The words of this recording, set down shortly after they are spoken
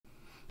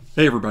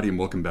Hey everybody, and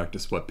welcome back to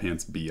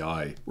Sweatpants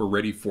BI. We're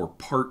ready for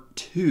part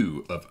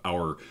 2 of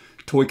our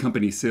toy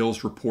company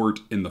sales report.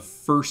 In the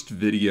first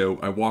video,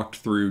 I walked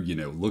through,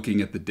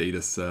 looking at the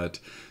data set,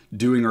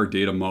 doing our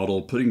data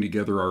model, putting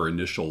together our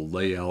initial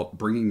layout,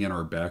 bringing in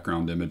our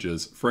background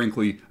images.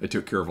 Frankly, I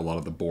took care of a lot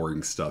of the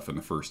boring stuff in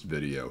the first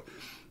video.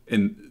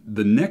 In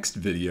the next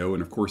video,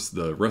 and of course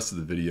the rest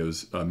of the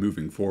videos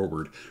moving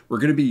forward, we're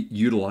going to be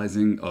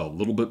utilizing a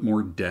little bit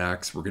more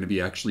DAX. We're going to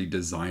be actually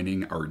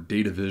designing our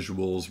data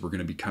visuals. We're going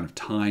to be kind of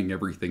tying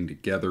everything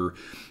together.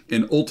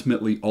 And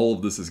ultimately, all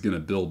of this is going to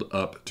build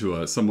up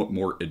to a somewhat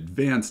more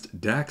advanced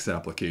DAX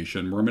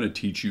application where I'm going to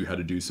teach you how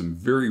to do some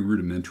very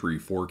rudimentary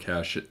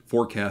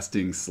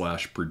forecasting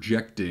 /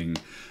 projecting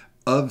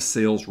of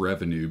sales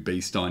revenue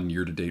based on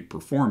year-to-date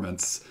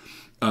performance.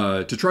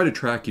 To try to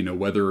track,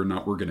 whether or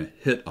not we're going to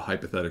hit a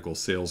hypothetical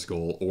sales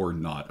goal or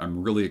not.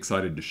 I'm really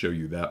excited to show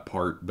you that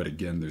part, but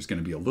again, there's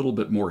going to be a little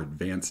bit more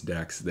advanced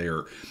DAX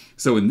there.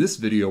 So in this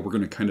video, we're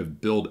going to kind of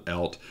build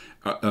out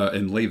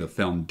and lay the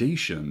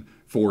foundation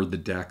for the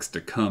DAX to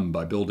come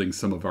by building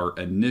some of our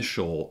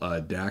initial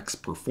DAX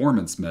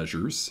performance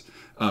measures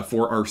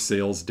for our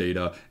sales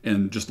data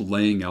and just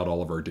laying out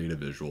all of our data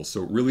visuals.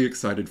 So really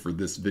excited for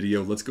this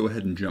video. Let's go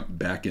ahead and jump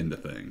back into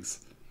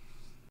things.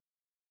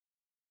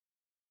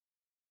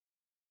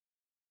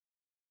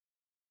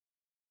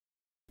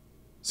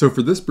 So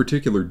for this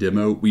particular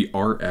demo, we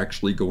are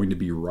actually going to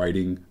be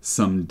writing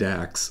some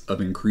DAX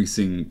of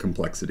increasing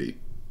complexity.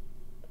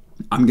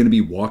 I'm going to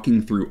be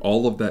walking through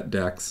all of that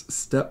DAX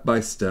step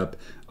by step.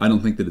 I don't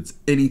think that it's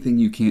anything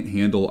you can't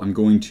handle. I'm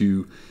going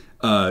to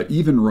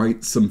even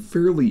write some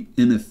fairly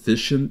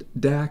inefficient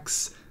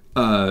DAX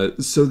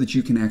so that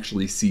you can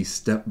actually see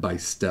step by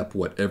step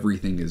what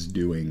everything is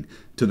doing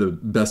to the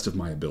best of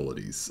my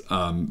abilities.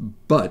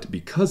 But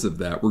because of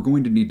that, we're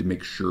going to need to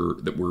make sure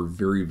that we're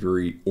very,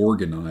 very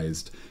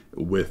organized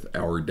with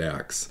our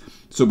DAX.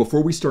 So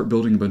before we start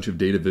building a bunch of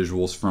data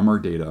visuals from our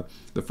data,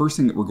 the first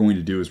thing that we're going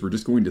to do is we're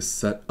just going to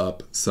set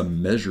up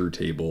some measure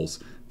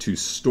tables to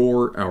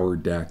store our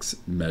DAX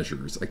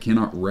measures. I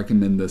cannot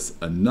recommend this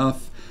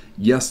enough.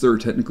 Yes, there are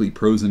technically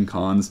pros and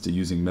cons to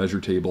using measure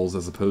tables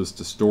as opposed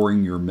to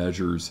storing your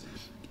measures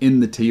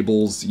in the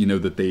tables,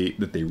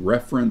 that they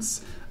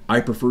reference. I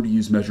prefer to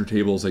use measure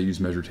tables. I use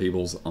measure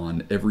tables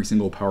on every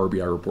single Power BI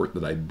report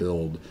that I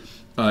build.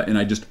 And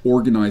I just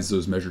organize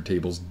those measure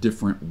tables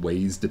different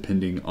ways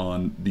depending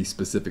on the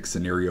specific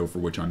scenario for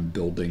which I'm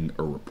building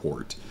a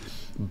report.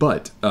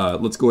 But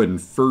let's go ahead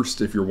and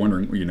first, if you're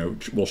wondering,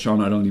 well,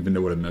 Sean, I don't even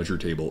know what a measure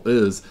table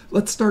is.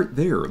 Let's start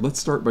there. Let's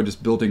start by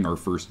just building our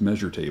first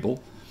measure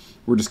table.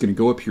 We're just going to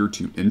go up here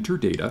to enter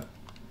data.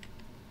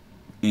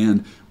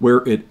 And where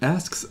it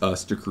asks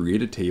us to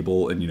create a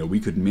table, and we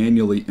could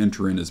manually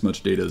enter in as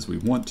much data as we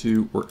want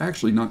to, we're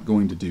actually not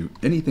going to do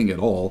anything at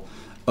all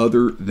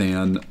other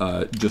than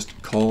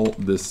just call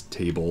this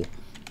table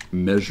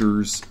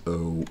measures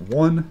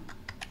 01.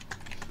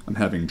 I'm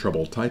having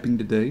trouble typing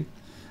today.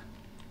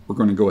 We're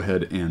going to go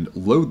ahead and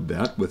load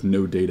that with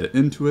no data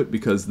into it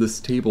because this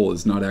table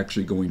is not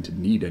actually going to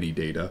need any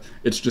data.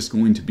 It's just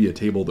going to be a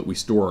table that we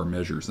store our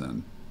measures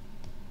in.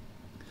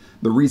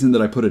 The reason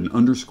that I put an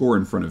underscore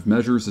in front of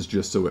measures is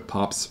just so it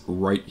pops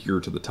right here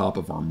to the top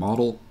of our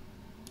model.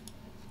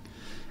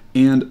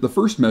 And the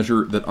first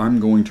measure that I'm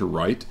going to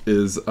write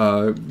is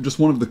just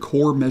one of the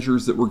core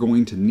measures that we're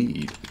going to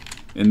need.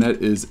 And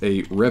that is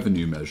a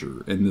revenue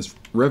measure. And this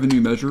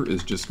revenue measure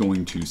is just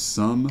going to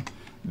sum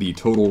the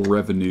total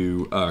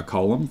revenue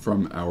column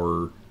from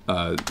our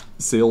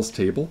sales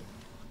table.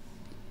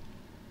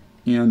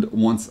 And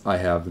once I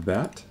have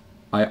that,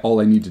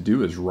 all I need to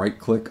do is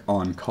right-click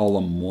on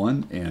column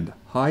 1 and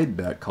hide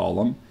that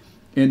column.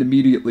 And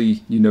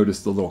immediately you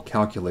notice the little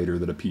calculator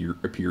that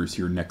appears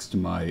here next to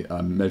my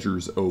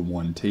measures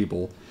 01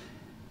 table.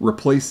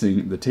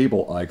 Replacing the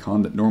table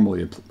icon that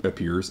normally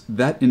appears,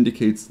 that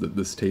indicates that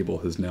this table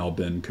has now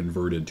been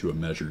converted to a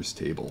measures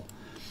table.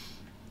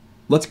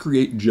 Let's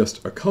create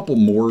just a couple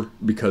more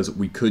because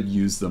we could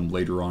use them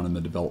later on in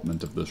the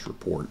development of this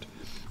report.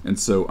 And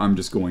so I'm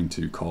just going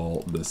to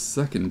call the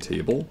second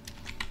table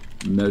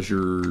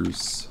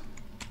measures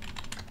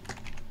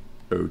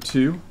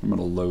 02. I'm going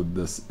to load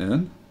this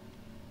in.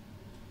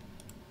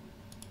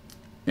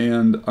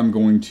 And I'm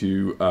going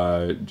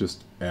to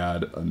just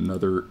add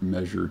another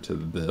measure to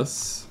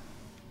this.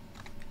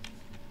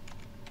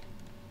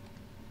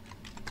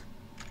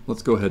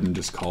 Let's go ahead and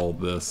just call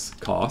this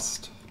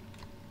cost.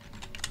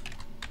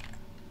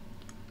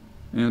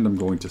 And I'm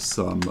going to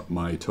sum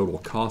my total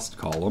cost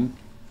column.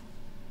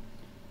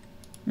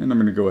 And I'm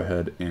going to go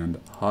ahead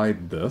and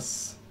hide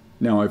this.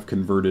 Now I've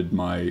converted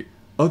my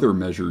other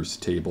measures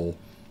table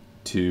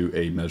to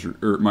a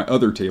my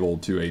other table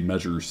to a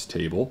measures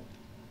table.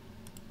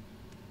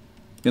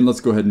 And let's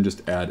go ahead and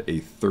just add a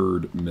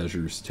third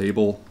measures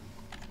table.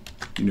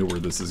 You know where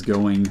this is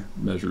going.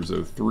 Measures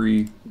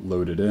 03,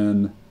 load it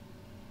in.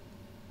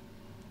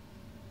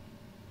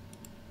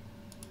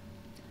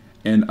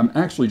 And I'm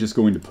actually just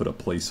going to put a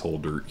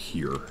placeholder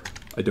here.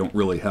 I don't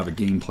really have a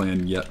game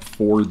plan yet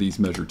for these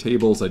measure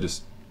tables. I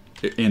just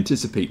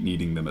anticipate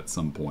needing them at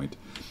some point.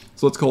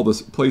 So let's call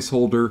this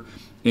placeholder,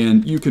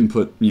 and you can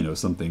put,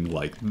 something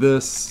like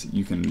this.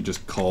 You can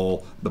just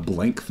call the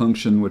blank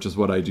function, which is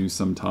what I do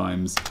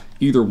sometimes.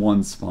 Either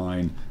one's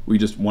fine. We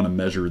just want a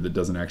measure that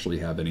doesn't actually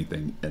have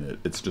anything in it.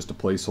 It's just a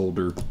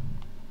placeholder.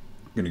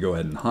 I'm going to go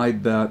ahead and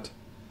hide that.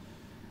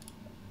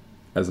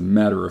 As a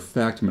matter of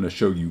fact, I'm going to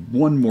show you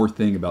one more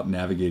thing about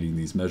navigating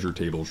these measure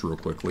tables real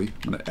quickly.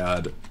 I'm going to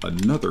add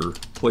another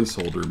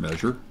placeholder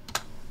measure.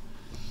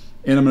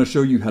 And I'm going to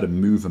show you how to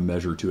move a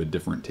measure to a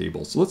different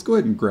table. So let's go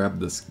ahead and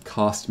grab this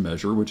cost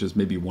measure, which is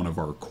maybe one of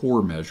our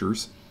core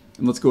measures.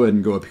 And let's go ahead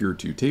and go up here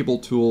to Table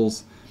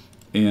Tools,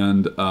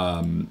 and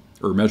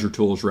or Measure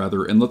Tools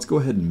rather, and let's go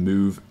ahead and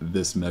move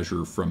this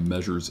measure from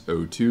Measures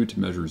 02 to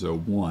Measures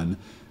 01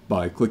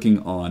 by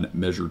clicking on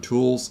Measure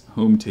Tools,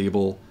 Home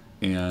Table,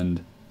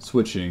 and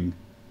switching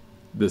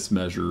this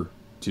measure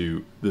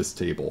to this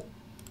table.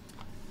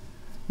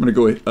 I'm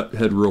going to go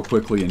ahead real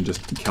quickly and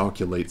just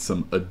calculate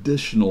some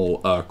additional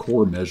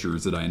core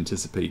measures that I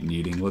anticipate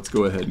needing. Let's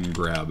go ahead and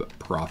grab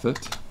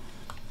profit.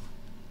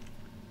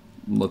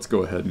 Let's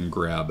go ahead and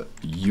grab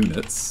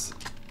units.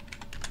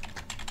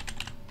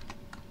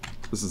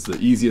 This is the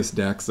easiest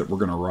DAX that we're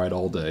going to write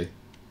all day.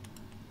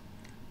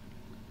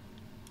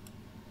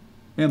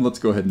 And let's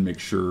go ahead and make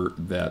sure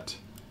that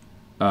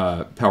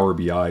Power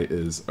BI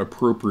is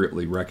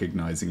appropriately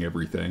recognizing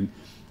everything.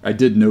 I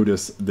did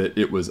notice that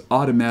it was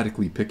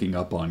automatically picking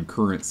up on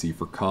currency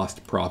for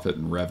cost, profit,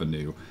 and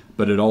revenue,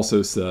 but it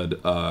also said,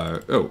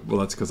 oh, well,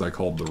 that's because I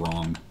called the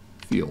wrong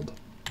field.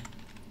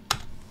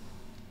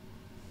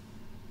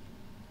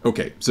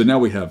 Okay, so now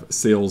we have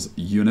sales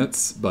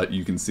units, but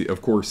you can see,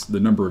 of course, the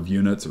number of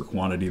units or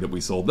quantity that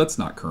we sold, that's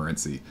not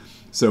currency.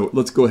 So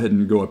let's go ahead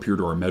and go up here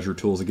to our measure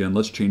tools again.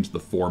 Let's change the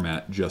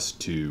format just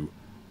to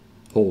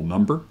whole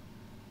number.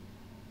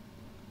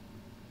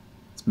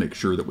 Make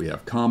sure that we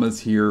have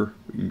commas here.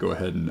 We can go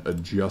ahead and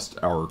adjust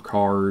our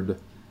card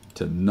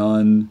to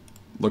none.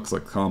 Looks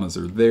like commas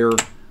are there.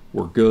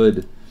 We're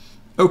good.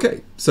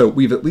 Okay, so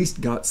we've at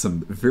least got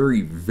some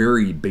very,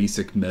 very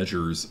basic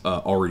measures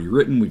already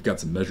written. We've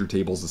got some measure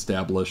tables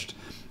established.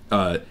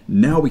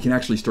 Now we can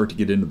actually start to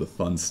get into the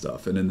fun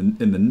stuff. And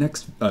in the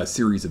next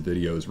series of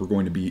videos, we're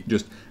going to be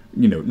just,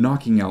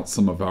 knocking out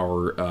some of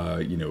our,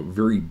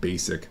 very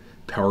basic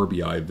Power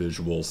BI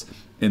visuals,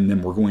 and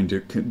then we're going to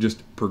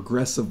just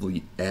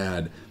progressively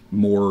add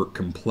more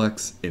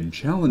complex and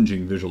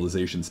challenging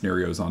visualization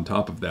scenarios on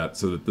top of that,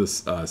 so that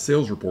this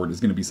sales report is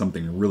going to be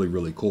something really,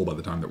 really cool by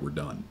the time that we're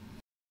done.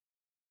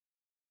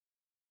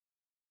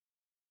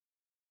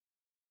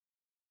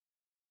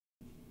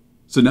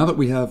 So now that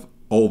we have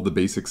all of the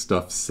basic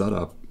stuff set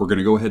up, we're going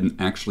to go ahead and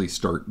actually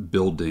start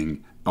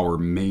building our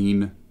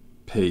main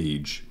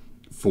page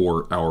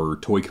for our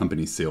toy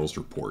company sales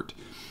report.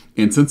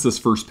 And since this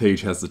first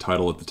page has the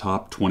title at the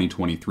top,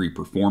 2023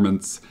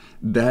 Performance,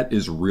 that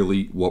is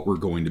really what we're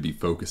going to be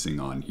focusing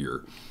on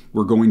here.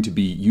 We're going to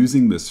be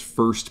using this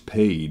first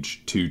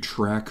page to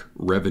track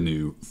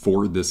revenue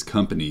for this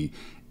company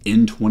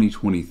in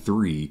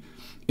 2023.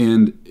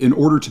 And in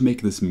order to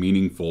make this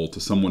meaningful to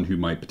someone who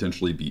might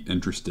potentially be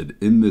interested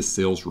in this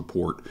sales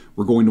report,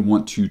 we're going to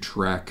want to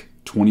track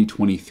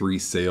 2023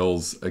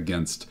 sales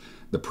against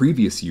the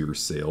previous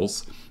year's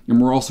sales.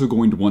 And we're also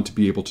going to want to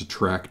be able to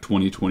track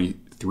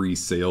 2023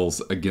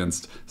 sales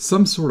against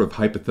some sort of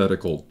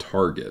hypothetical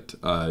target.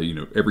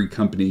 Every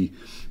company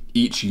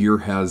each year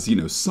has,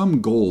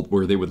 some goal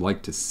where they would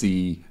like to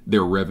see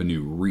their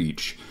revenue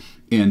reach.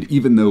 And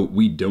even though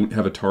we don't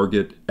have a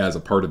target as a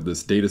part of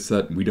this data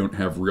set, we don't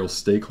have real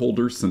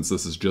stakeholders since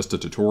this is just a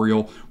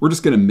tutorial, we're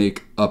just going to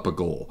make up a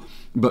goal.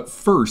 But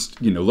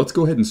first, let's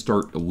go ahead and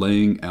start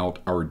laying out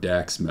our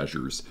DAX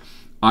measures.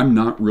 I'm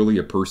not really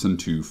a person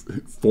to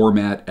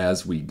format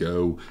as we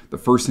go. The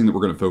first thing that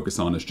we're going to focus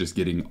on is just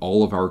getting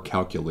all of our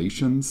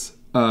calculations,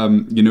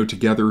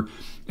 together,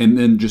 and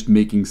then just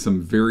making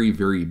some very,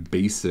 very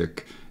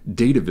basic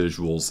data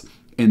visuals.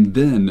 And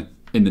then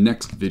in the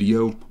next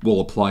video, we'll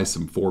apply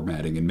some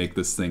formatting and make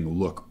this thing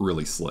look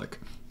really slick.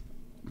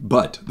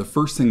 But the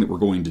first thing that we're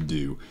going to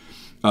do,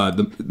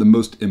 the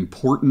most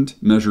important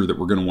measure that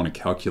we're going to want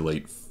to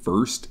calculate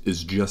first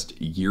is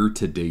just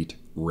year-to-date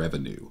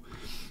revenue.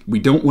 We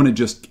don't want to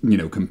just,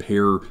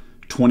 compare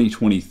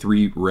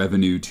 2023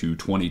 revenue to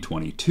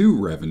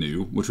 2022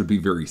 revenue, which would be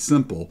very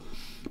simple,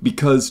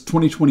 because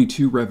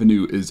 2022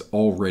 revenue is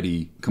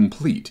already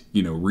complete.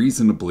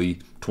 Reasonably,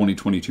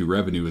 2022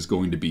 revenue is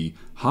going to be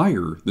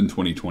higher than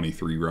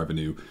 2023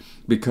 revenue,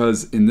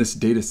 because in this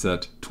data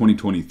set,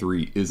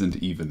 2023 isn't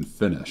even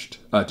finished.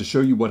 To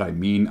show you what I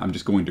mean, I'm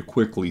just going to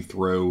quickly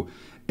throw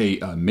a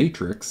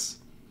matrix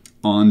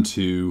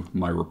onto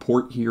my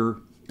report here.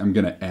 I'm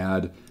going to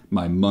add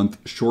my month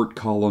short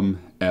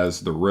column as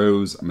the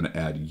rows. I'm going to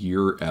add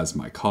year as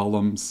my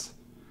columns.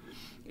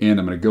 And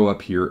I'm going to go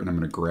up here and I'm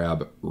going to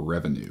grab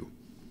revenue.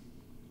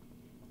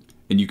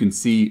 And you can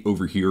see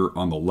over here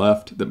on the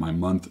left that my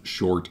month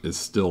short is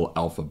still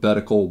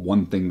alphabetical.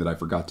 One thing that I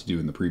forgot to do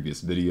in the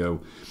previous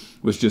video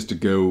was just to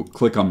go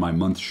click on my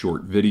month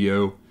short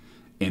video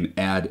and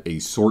add a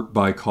sort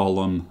by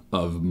column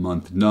of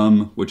month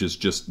num, which is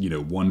just,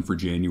 1 for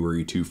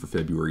January, 2 for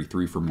February,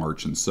 3 for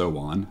March, and so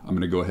on. I'm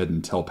going to go ahead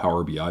and tell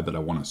Power BI that I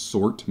want to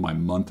sort my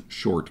month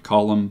short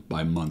column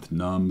by month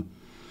num.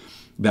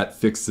 That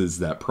fixes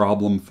that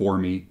problem for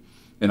me.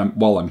 And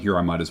while I'm here,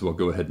 I might as well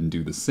go ahead and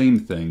do the same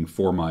thing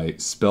for my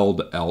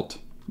spelled out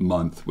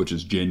month, which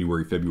is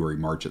January, February,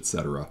 March,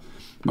 etc.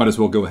 Might as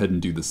well go ahead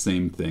and do the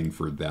same thing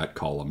for that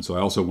column. So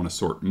I also want to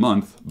sort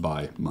month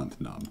by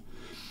month num.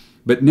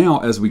 But now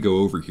as we go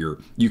over here,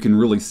 you can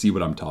really see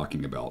what I'm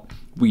talking about.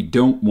 We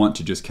don't want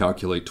to just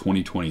calculate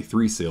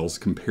 2023 sales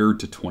compared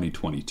to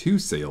 2022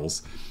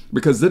 sales,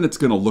 because then it's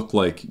going to look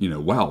like,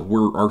 wow,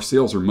 our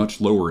sales are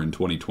much lower in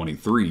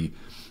 2023.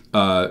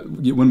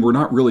 When we're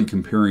not really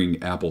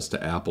comparing apples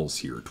to apples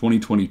here.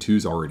 2022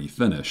 is already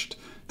finished.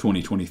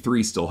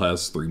 2023 still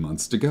has 3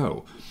 months to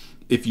go.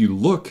 If you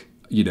look,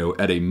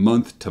 at a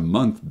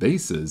month-to-month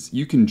basis,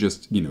 you can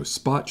just,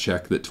 spot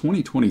check that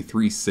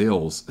 2023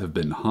 sales have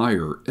been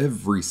higher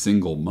every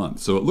single month.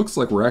 So it looks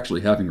like we're actually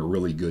having a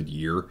really good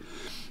year.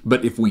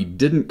 But if we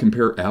didn't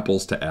compare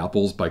apples to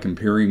apples by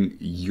comparing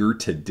year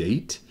to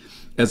date,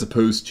 as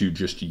opposed to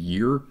just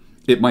year,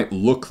 it might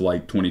look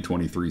like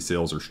 2023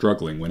 sales are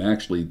struggling when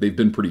actually they've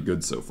been pretty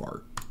good so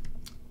far.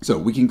 So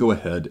we can go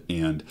ahead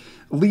and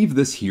leave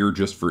this here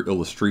just for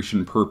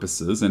illustration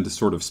purposes and to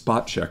sort of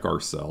spot check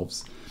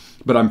ourselves.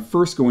 But I'm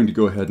first going to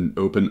go ahead and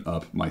open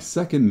up my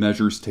second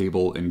measures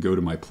table and go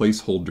to my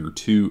placeholder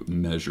 2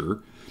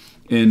 measure.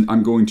 And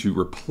I'm going to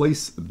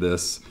replace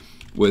this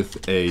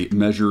with a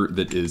measure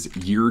that is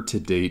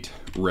year-to-date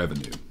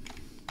revenue.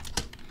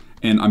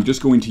 And I'm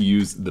just going to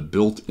use the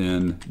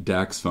built-in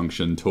DAX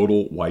function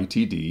total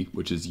YTD,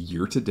 which is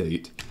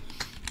year-to-date.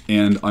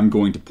 And I'm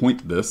going to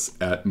point this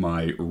at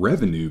my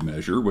revenue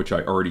measure, which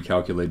I already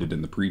calculated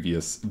in the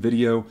previous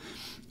video.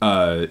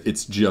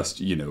 It's just,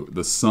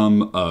 the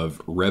sum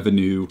of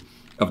revenue,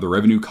 of the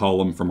revenue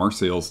column from our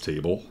sales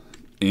table.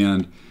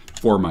 And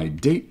for my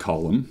date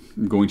column,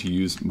 I'm going to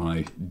use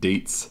my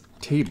dates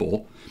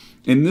table.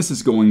 And this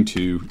is going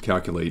to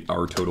calculate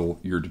our total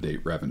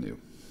year-to-date revenue.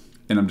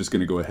 And I'm just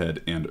going to go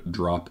ahead and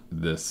drop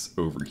this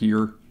over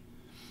here.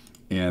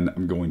 And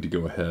I'm going to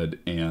go ahead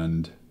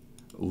and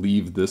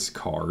leave this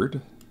card.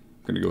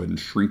 I'm going to go ahead and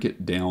shrink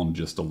it down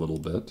just a little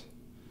bit.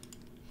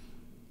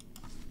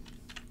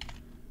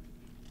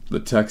 The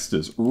text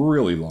is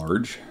really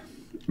large.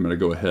 I'm going to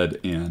go ahead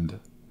and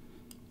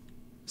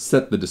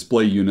set the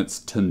display units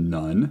to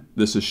none.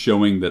 This is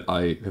showing that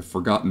I have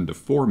forgotten to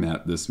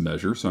format this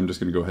measure, so I'm just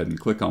going to go ahead and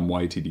click on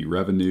YTD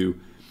revenue,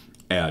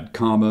 add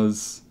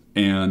commas,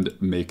 and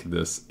make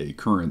this a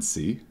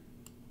currency.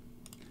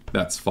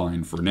 That's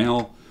fine for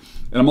now.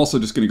 And I'm also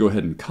just going to go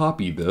ahead and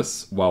copy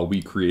this while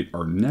we create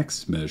our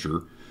next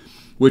measure,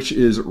 which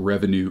is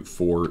revenue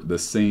for the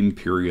same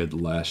period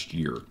last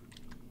year.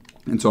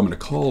 And so I'm going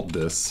to call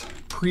this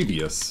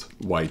previous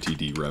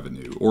YTD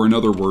revenue, or in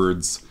other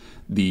words,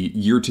 the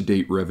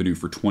year-to-date revenue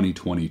for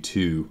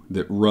 2022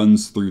 that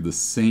runs through the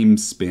same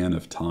span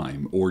of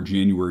time, or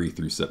January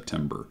through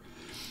September.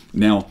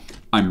 Now,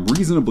 I'm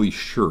reasonably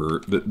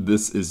sure that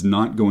this is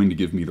not going to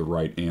give me the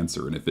right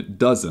answer, and if it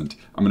doesn't,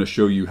 I'm going to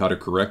show you how to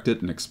correct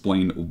it and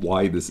explain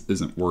why this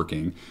isn't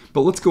working.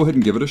 But let's go ahead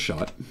and give it a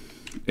shot,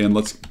 and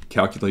let's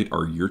calculate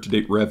our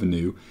year-to-date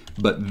revenue,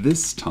 but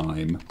this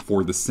time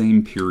for the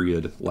same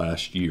period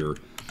last year.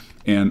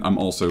 And I'm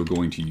also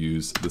going to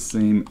use the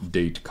same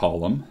date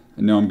column.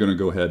 And now I'm going to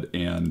go ahead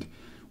and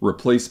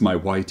replace my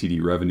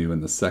YTD revenue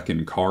in the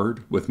second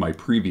card with my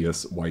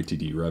previous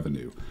YTD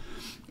revenue.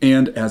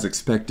 And as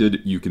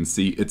expected, you can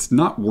see it's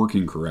not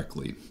working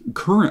correctly.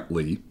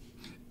 Currently,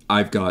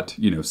 I've got,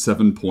 almost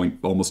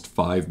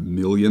 $7.5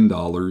 million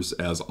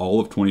as all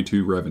of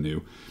 22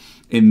 revenue.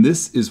 And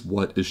this is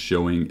what is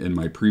showing in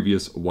my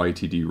previous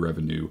YTD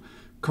revenue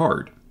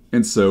card.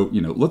 And so,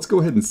 let's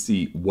go ahead and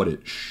see what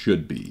it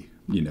should be.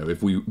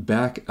 If we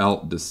back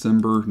out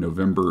December,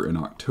 November, and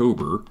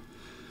October,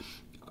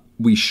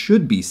 we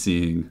should be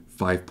seeing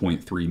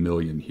 5.3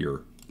 million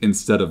here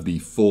instead of the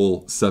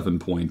full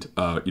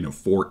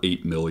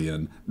 7.48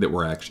 million that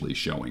we're actually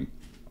showing.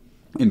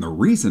 And the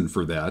reason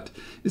for that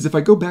is if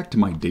I go back to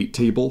my date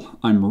table,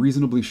 I'm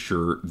reasonably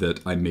sure that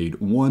I made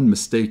one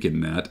mistake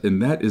in that,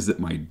 and that is that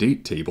my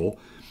date table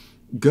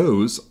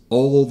goes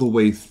all the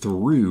way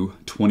through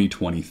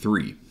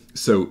 2023.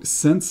 So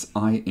since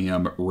I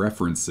am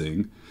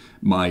referencing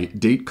my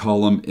date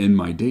column in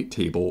my date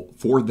table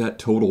for that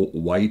total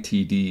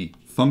YTD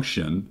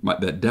function,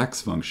 that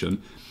DAX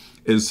function,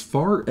 as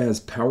far as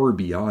Power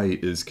BI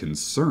is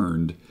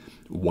concerned,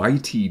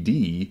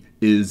 YTD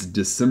is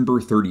December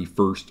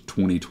 31st,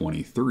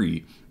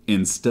 2023,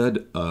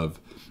 instead of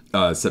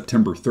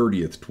September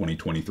 30th,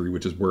 2023,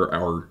 which is where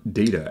our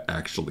data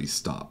actually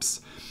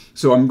stops.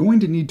 So I'm going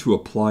to need to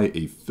apply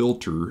a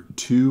filter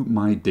to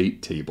my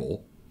date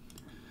table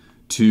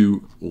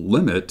to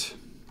limit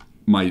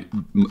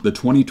the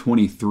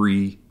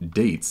 2023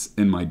 dates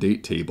in my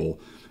date table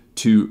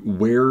to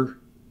where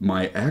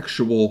my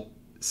actual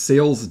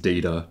sales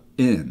data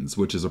ends,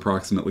 which is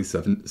approximately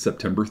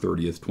September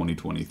 30th,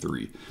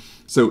 2023.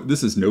 So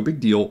this is no big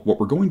deal. What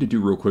we're going to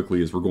do real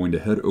quickly is we're going to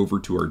head over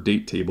to our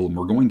date table and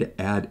we're going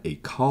to add a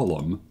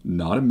column,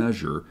 not a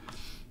measure.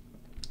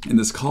 And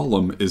this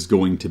column is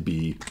going to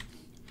be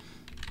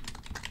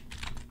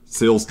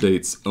sales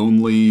dates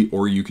only,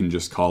 or you can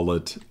just call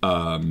it,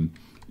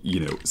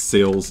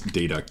 sales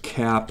data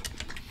cap.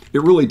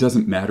 It really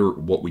doesn't matter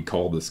what we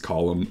call this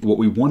column. What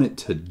we want it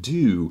to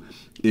do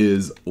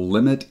is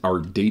limit our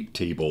date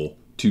table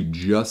to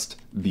just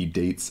the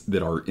dates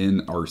that are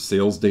in our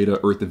sales data,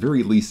 or at the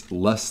very least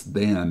less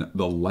than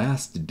the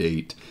last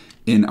date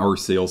in our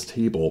sales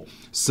table,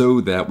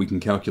 so that we can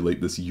calculate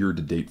this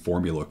year-to-date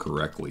formula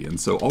correctly. And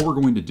so all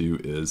we're going to do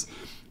is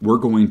we're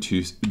going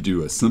to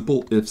do a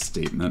simple if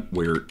statement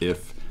where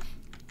if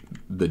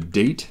the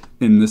date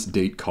in this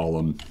date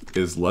column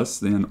is less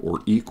than or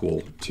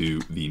equal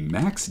to the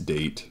max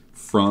date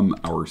from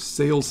our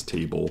sales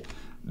table,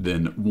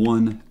 then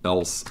 1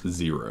 else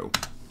 0.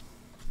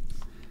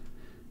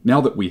 Now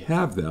that we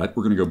have that,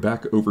 we're going to go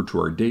back over to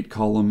our date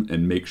column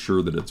and make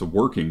sure that it's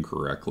working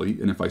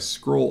correctly. And if I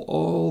scroll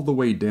all the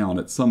way down,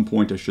 at some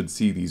point I should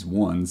see these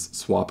 1s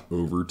swap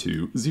over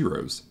to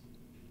 0s.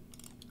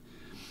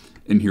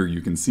 And here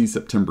you can see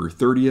September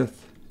 30th,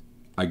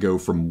 I go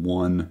from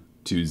 1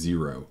 to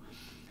 0.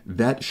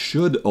 That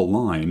should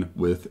align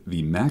with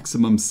the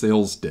maximum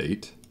sales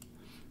date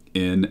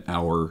in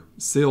our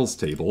sales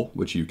table,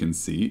 which you can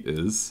see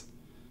is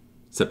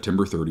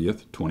September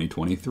 30th,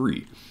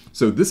 2023.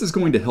 So this is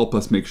going to help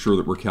us make sure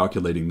that we're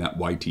calculating that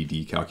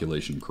YTD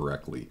calculation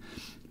correctly.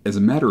 As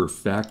a matter of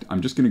fact, I'm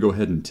just going to go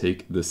ahead and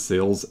take the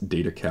sales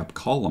data cap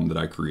column that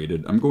I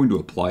created. I'm going to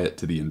apply it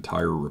to the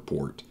entire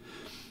report.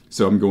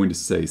 So I'm going to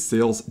say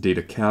sales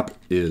data cap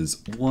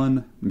is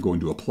 1. I'm going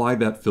to apply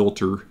that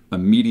filter.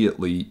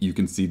 Immediately, you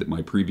can see that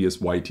my previous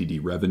YTD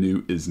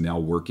revenue is now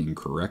working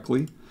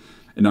correctly.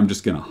 And I'm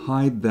just going to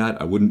hide that.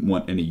 I wouldn't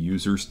want any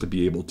users to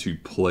be able to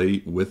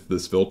play with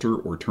this filter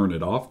or turn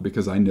it off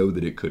because I know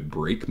that it could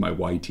break my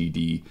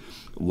YTD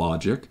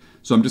logic.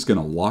 So I'm just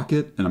going to lock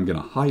it and I'm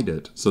going to hide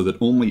it so that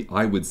only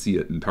I would see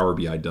it in Power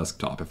BI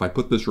Desktop. If I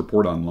put this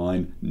report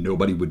online,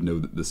 nobody would know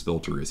that this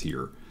filter is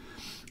here.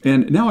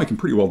 And now I can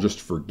pretty well just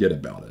forget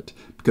about it,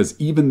 because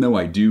even though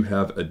I do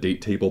have a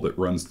date table that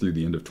runs through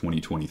the end of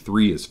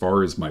 2023, as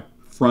far as my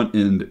front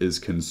end is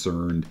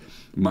concerned,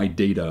 my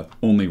data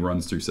only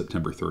runs through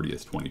September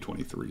 30th,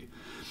 2023.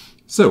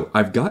 So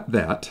I've got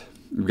that.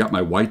 I've got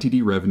my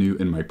YTD revenue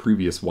and my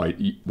previous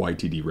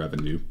YTD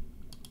revenue.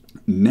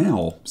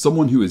 Now,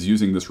 someone who is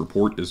using this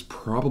report is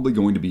probably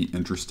going to be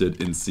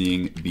interested in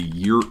seeing the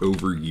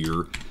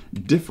year-over-year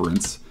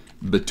difference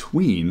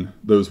between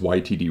those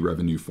YTD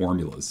revenue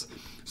formulas.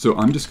 So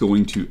I'm just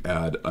going to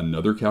add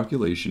another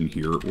calculation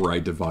here where I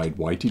divide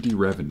YTD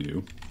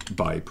revenue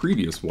by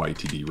previous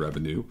YTD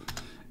revenue,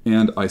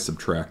 and I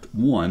subtract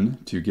 1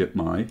 to get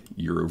my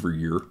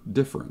year-over-year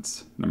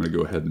difference. And I'm going to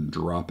go ahead and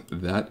drop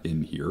that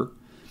in here.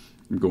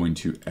 I'm going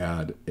to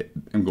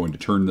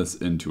turn this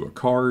into a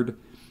card.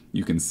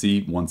 You can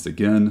see once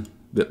again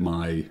that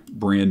my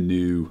brand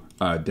new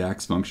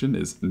DAX function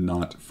is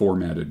not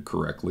formatted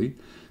correctly.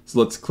 So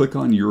let's click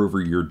on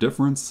year-over-year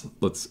difference.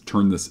 Let's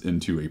turn this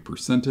into a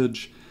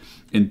percentage.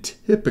 And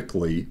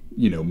typically,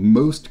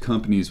 most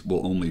companies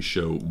will only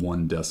show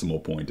 1 decimal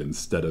point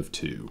instead of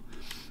 2.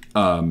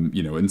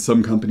 In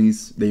some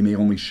companies, they may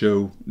only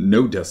show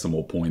no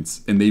decimal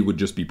points, and they would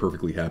just be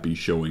perfectly happy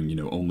showing,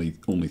 only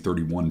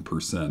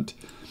 31%.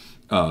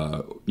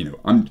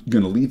 I'm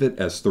going to leave it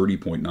as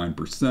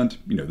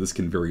 30.9%. This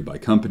can vary by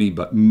company,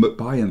 but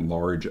by and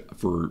large,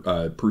 for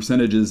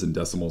percentages and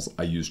decimals,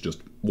 I use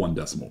just 1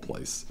 decimal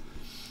place.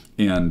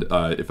 And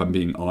if I'm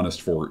being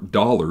honest, for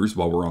dollars,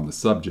 while we're on the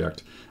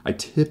subject, I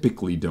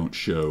typically don't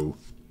show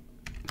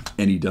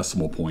any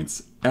decimal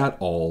points at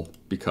all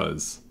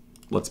because,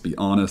 let's be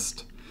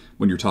honest,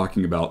 when you're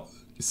talking about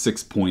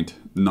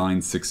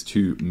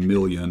 6.962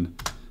 million,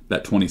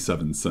 that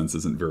 27 cents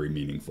isn't very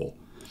meaningful.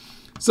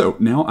 So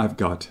now I've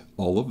got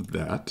all of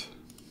that.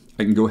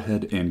 I can go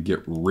ahead and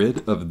get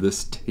rid of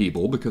this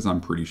table because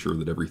I'm pretty sure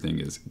that everything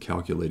is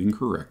calculating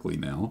correctly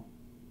now.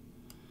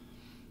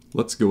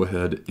 Let's go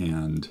ahead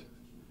and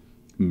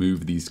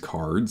move these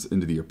cards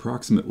into the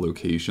approximate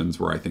locations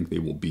where I think they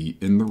will be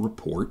in the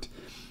report.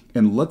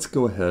 And let's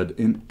go ahead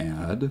and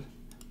add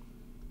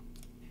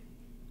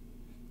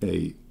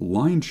a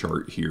line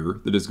chart here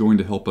that is going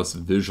to help us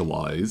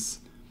visualize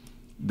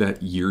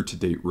that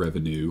year-to-date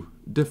revenue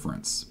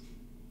difference.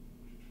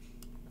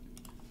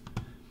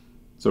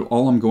 So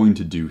all I'm going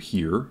to do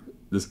here,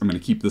 I'm going to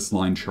keep this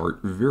line chart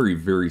very,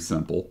 very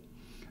simple.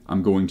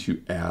 I'm going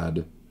to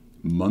add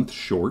month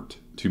short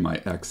to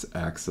my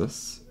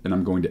x-axis, and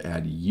I'm going to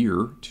add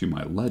year to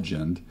my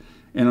legend,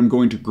 and I'm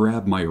going to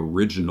grab my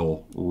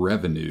original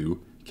revenue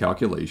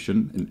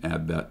calculation and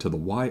add that to the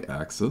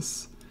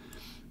y-axis.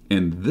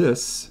 And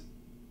this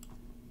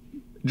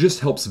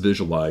just helps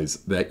visualize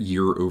that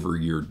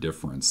year-over-year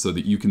difference so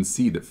that you can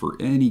see that for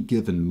any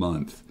given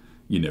month,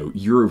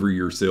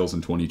 year-over-year sales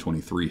in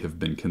 2023 have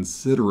been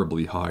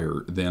considerably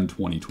higher than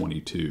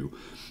 2022.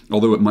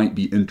 Although it might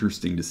be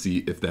interesting to see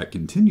if that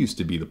continues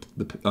to be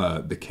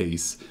the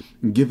case,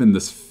 given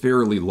this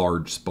fairly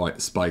large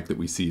spike that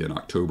we see in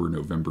October,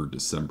 November,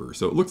 December.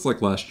 So it looks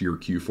like last year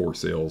Q4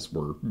 sales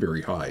were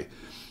very high.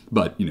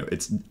 But,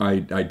 I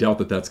doubt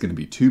that that's going to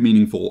be too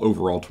meaningful.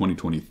 Overall,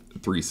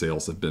 2023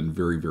 sales have been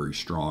very, very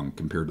strong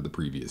compared to the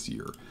previous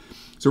year.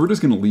 So we're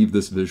just going to leave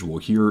this visual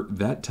here.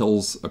 That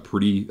tells a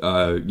pretty,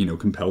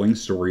 compelling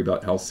story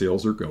about how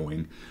sales are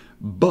going.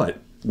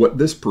 But what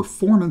this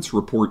performance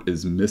report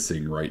is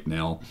missing right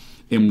now,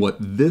 and what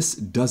this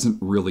doesn't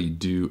really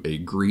do a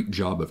great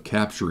job of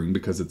capturing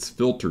because it's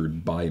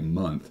filtered by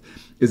month,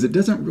 is it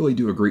doesn't really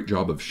do a great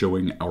job of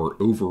showing our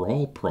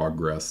overall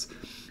progress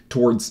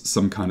towards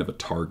some kind of a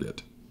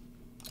target.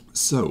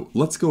 So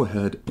let's go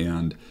ahead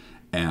and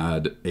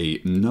add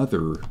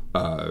another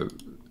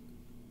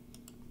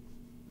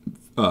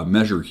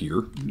measure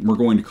here. We're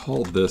going to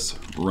call this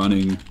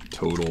running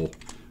total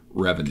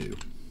revenue.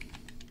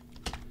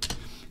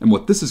 And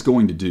what this is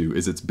going to do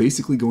is it's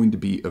basically going to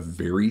be a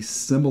very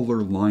similar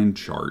line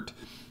chart,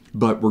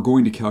 but we're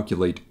going to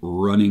calculate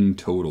running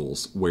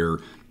totals where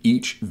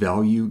each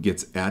value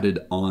gets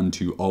added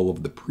onto all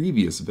of the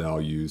previous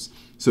values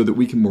so that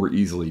we can more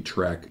easily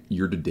track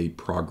year-to-date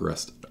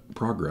progress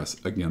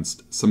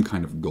against some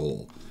kind of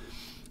goal.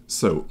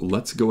 So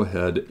let's go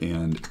ahead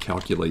and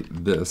calculate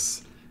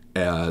this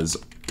as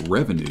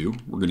revenue.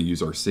 We're going to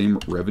use our same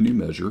revenue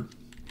measure,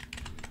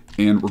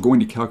 and we're going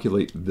to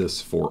calculate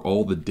this for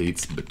all the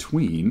dates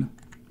between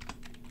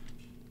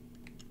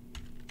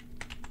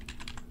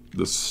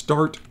the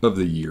start of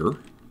the year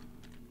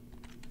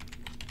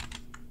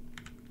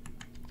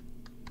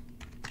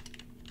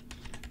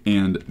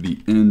and the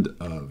end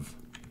of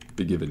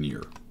the given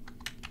year.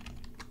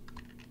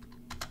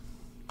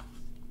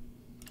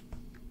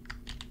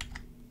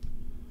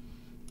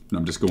 And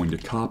I'm just going to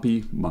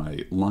copy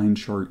my line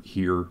chart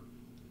here.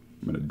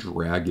 I'm going to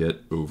drag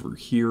it over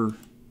here.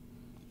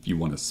 If you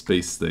want to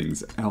space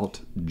things out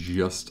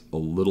just a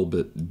little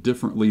bit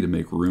differently to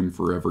make room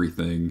for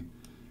everything,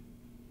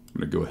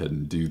 I'm going to go ahead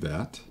and do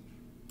that.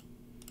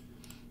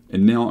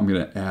 And now I'm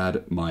going to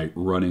add my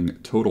running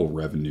total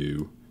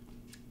revenue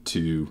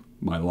to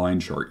my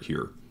line chart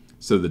here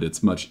so that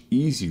it's much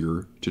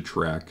easier to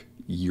track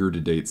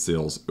year-to-date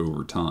sales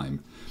over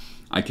time.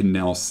 I can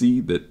now see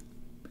that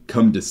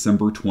come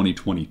December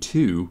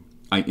 2022,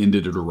 I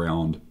ended at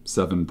around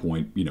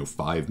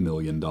 $7.5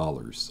 million.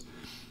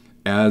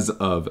 As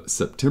of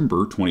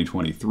September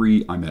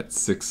 2023, I'm at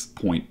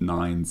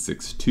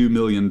 $6.962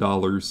 million.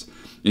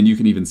 And you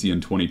can even see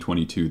in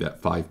 2022 that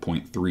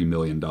 $5.3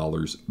 million.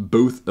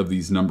 Both of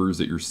these numbers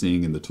that you're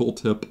seeing in the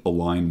tooltip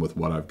align with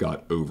what I've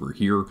got over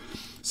here.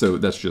 So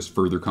that's just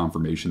further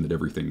confirmation that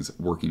everything's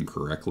working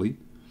correctly.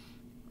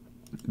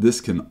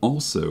 This can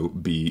also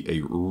be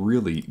a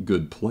really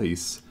good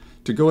place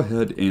to go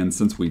ahead and,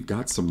 since we've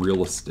got some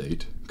real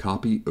estate,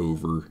 copy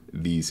over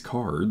these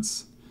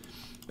cards.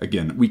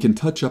 Again, we can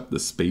touch up the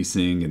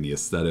spacing and the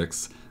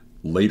aesthetics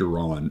later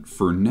on.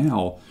 For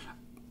now,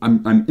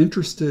 I'm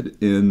interested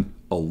in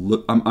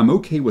I'm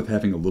okay with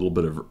having a little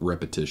bit of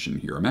repetition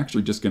here. I'm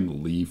actually just going to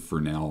leave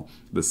for now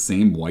the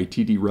same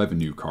YTD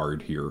revenue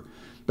card here,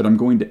 but I'm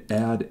going to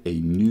add a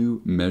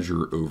new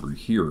measure over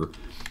here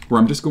where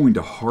I'm just going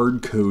to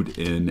hard code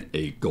in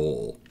a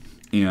goal.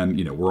 And,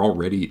 we're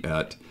already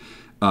at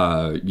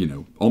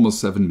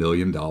almost $7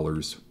 million.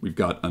 We've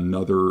got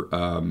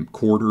another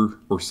quarter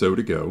or so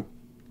to go.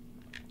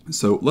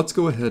 So let's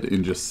go ahead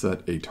and just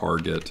set a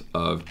target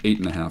of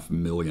 $8.5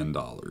 million.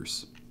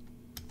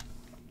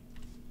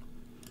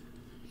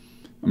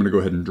 I'm going to go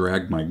ahead and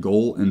drag my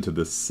goal into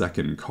this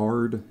second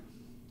card.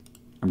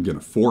 I'm going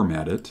to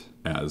format it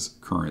as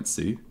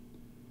currency.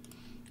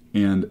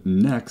 And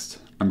next,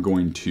 I'm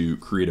going to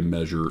create a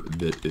measure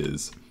that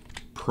is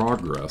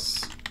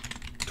progress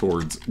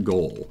towards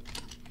goal.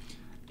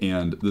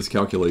 And this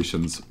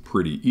calculation's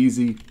pretty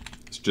easy.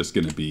 It's just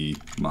going to be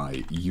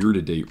my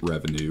year-to-date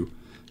revenue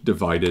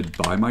divided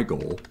by my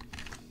goal.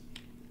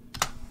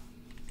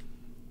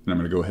 And I'm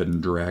going to go ahead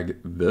and drag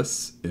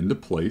this into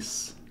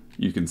place.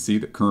 You can see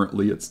that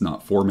currently it's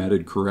not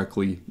formatted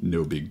correctly,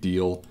 no big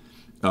deal.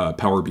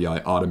 Power BI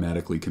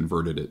automatically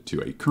converted it to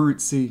a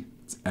currency.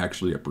 It's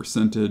actually a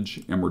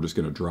percentage, and we're just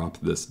going to drop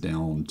this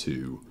down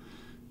to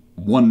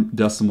 1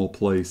 decimal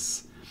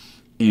place.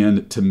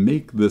 And to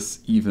make this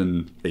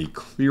even a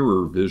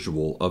clearer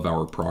visual of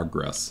our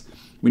progress,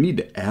 we need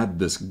to add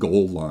this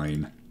goal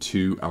line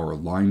to our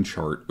line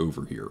chart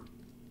over here.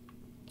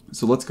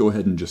 So let's go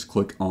ahead and just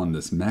click on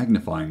this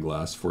magnifying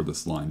glass for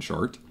this line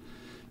chart.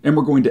 And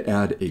we're going to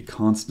add a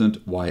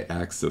constant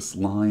y-axis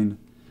line.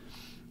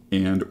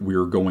 And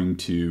we're going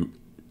to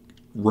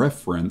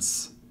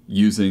reference,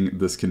 using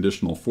this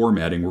conditional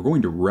formatting, we're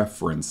going to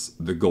reference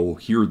the goal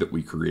here that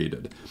we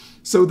created.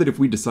 So that if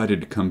we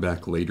decided to come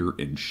back later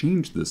and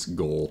change this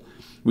goal,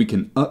 we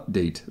can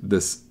update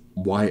this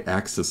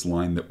y-axis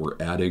line that we're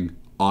adding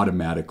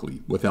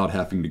automatically without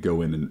having to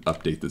go in and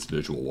update this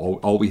visual.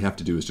 All we have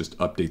to do is just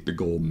update the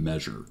goal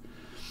measure.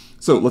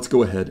 So let's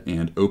go ahead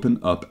and open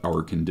up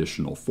our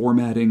conditional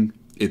formatting.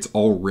 It's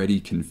already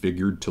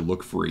configured to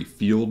look for a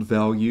field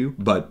value,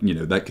 but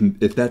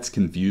if that's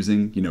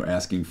confusing,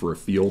 asking for a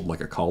field like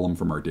a column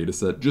from our data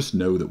set, just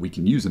know that we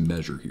can use a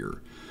measure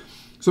here.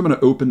 So I'm going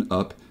to open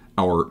up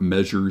our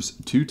measures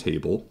to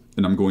table,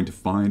 and I'm going to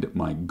find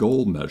my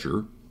goal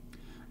measure,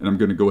 and I'm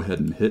going to go ahead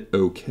and hit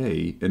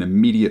OK, and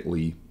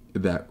immediately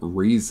that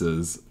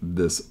raises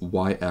this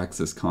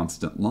y-axis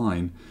constant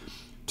line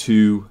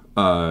to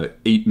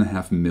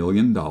 $8.5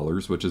 million,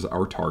 which is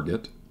our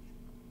target.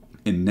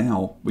 And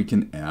now we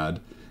can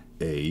add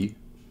a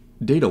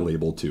data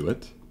label to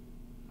it.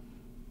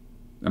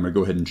 I'm going to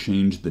go ahead and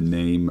change the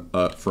name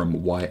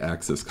from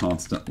y-axis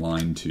constant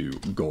line to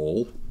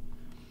goal.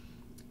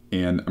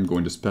 And I'm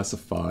going to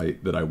specify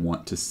that I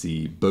want to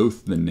see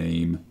both the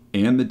name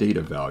and the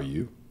data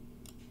value.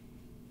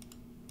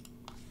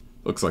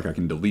 Looks like I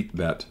can delete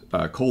that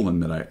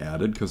colon that I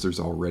added because there's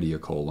already a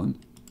colon.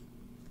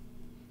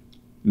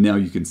 Now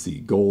you can see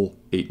goal,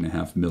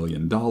 $8.5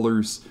 million.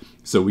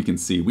 So we can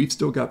see we've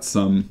still got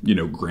some,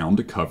 ground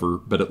to cover,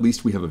 but at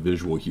least we have a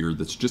visual here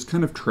that's just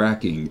kind of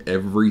tracking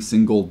every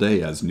single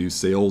day as new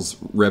sales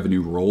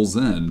revenue rolls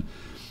in,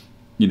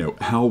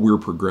 how we're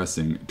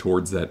progressing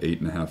towards that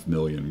 8.5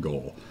 million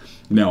goal.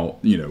 Now,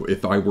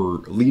 if I were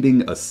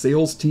leading a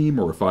sales team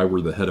or if I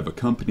were the head of a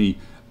company,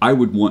 I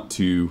would want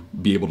to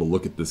be able to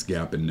look at this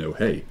gap and know,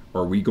 hey,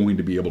 are we going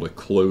to be able to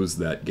close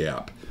that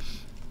gap?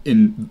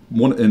 In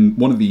one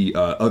of the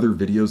other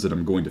videos that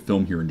I'm going to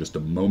film here in just a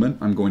moment,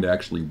 I'm going to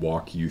actually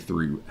walk you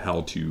through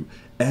how to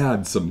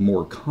add some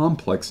more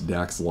complex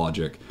DAX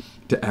logic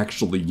to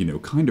actually,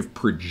 kind of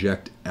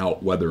project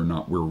out whether or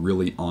not we're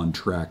really on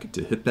track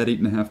to hit that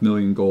 8.5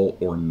 million goal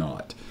or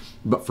not.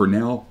 But for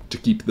now, to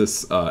keep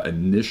this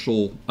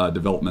initial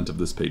development of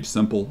this page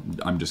simple,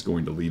 I'm just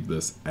going to leave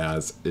this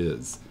as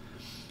is.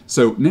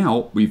 So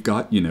now we've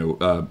got,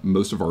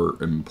 most of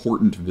our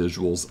important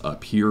visuals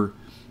up here.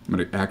 I'm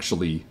going to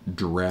actually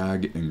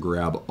drag and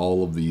grab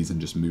all of these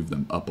and just move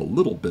them up a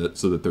little bit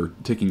so that they're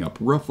taking up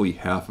roughly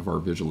half of our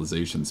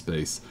visualization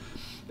space.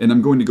 And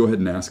I'm going to go ahead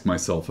and ask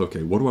myself,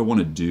 okay, what do I want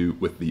to do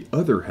with the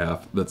other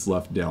half that's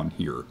left down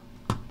here?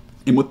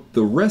 And with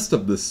the rest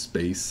of this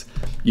space,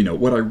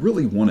 what I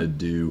really want to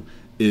do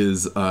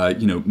is,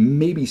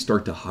 maybe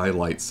start to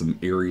highlight some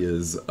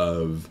areas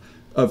of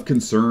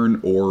concern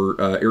or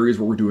areas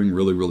where we're doing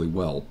really, really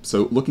well.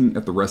 So looking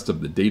at the rest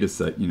of the data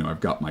set, I've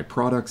got my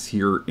products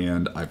here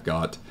and I've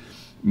got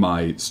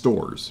my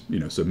stores.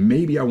 So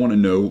maybe I want to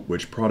know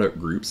which product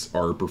groups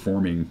are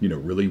performing,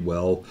 really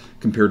well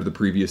compared to the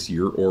previous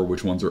year or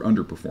which ones are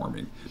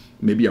underperforming.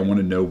 Maybe I want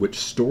to know which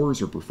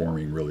stores are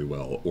performing really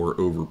well or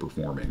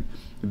overperforming.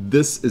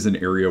 This is an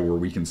area where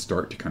we can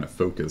start to kind of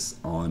focus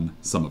on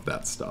some of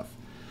that stuff.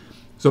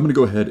 So I'm going to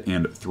go ahead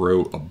and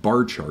throw a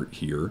bar chart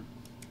here.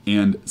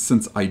 And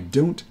since I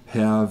don't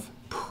have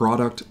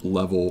product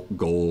level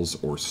goals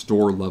or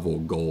store level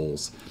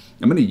goals,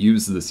 I'm going to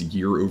use this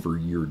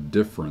year-over-year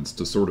difference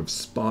to sort of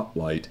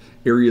spotlight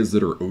areas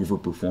that are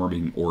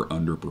overperforming or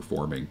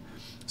underperforming.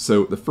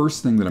 So the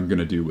first thing that I'm going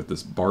to do with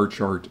this bar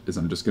chart is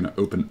I'm just going to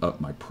open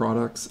up my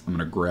products. I'm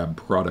going to grab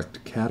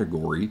product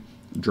category,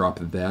 drop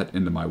that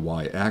into my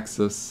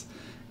y-axis,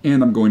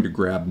 and I'm going to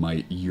grab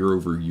my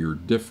year-over-year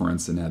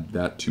difference and add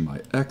that to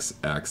my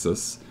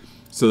x-axis,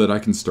 so that I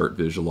can start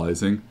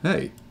visualizing,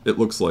 hey, it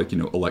looks like,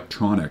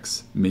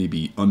 electronics may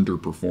be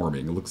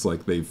underperforming. It looks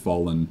like they've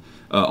fallen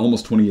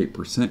almost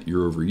 28%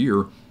 year over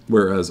year,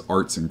 whereas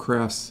arts and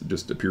crafts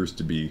just appears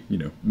to be,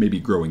 maybe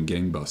growing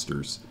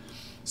gangbusters.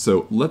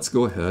 So let's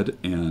go ahead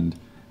and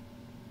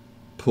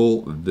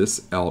pull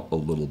this out a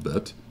little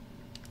bit.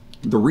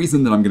 The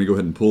reason that I'm going to go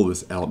ahead and pull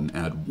this out and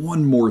add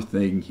one more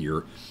thing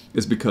here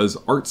is because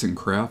arts and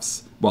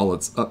crafts, while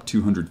it's up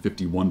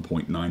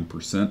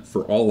 251.9%,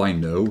 for all I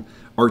know,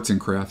 arts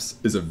and crafts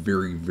is a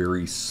very,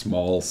 very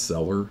small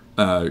seller.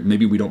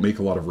 Maybe we don't make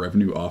a lot of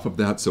revenue off of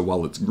that, so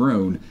while it's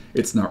grown,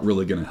 it's not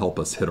really going to help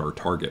us hit our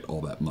target all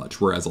that much.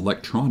 Whereas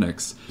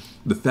electronics,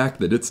 the fact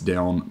that it's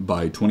down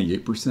by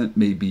 28%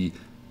 may be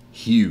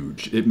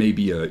huge. It may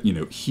be a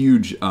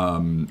huge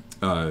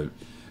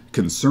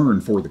concern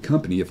for the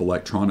company if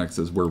electronics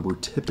is where we're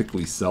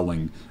typically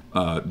selling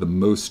the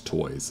most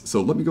toys.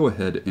 So let me go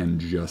ahead and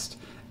just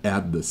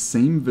add the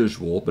same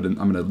visual, but I'm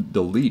going to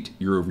delete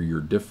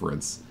year-over-year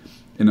difference,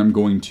 and I'm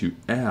going to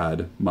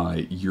add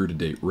my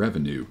year-to-date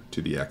revenue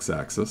to the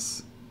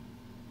x-axis.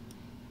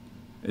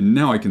 And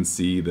now I can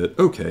see that,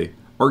 okay,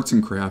 arts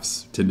and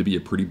crafts tend to be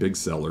a pretty big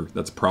seller.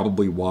 That's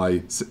probably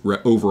why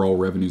overall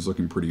revenue is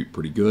looking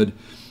pretty good.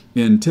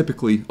 And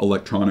typically,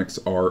 electronics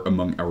are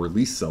among our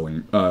least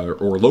selling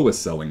or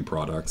lowest selling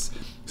products.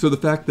 So the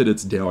fact that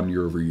it's down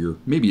year over year,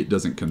 maybe it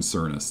doesn't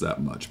concern us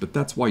that much. But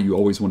that's why you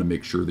always want to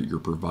make sure that you're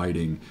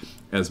providing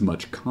as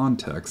much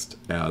context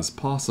as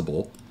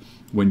possible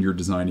when you're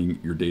designing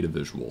your data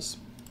visuals.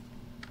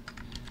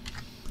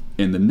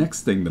 And the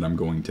next thing that I'm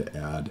going to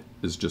add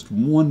is just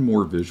one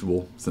more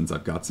visual since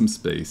I've got some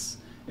space.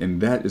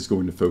 And that is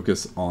going to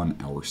focus on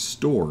our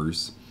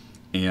stores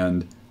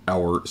and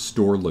our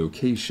store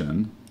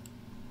location.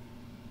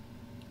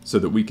 so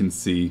that we can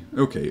see,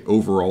 okay,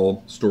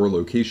 overall store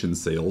location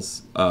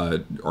sales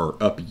are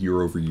up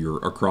year over year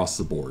across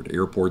the board.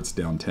 Airports,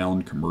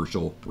 downtown,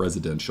 commercial,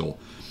 residential,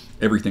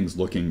 everything's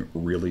looking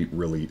really,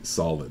 really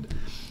solid.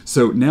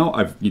 So now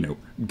I've,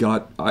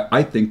 got,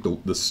 I think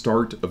the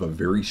start of a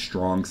very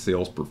strong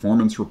sales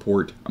performance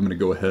report. I'm going to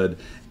go ahead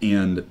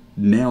and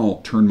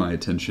now turn my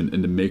attention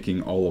into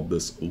making all of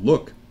this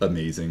look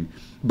amazing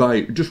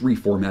by just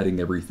reformatting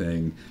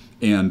everything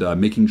and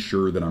making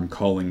sure that I'm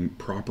calling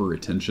proper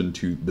attention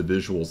to the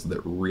visuals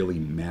that really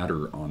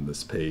matter on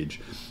this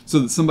page, so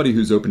that somebody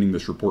who's opening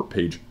this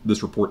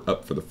report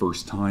up for the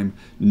first time,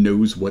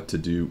 knows what to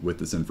do with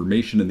this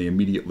information, and they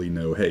immediately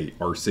know, hey,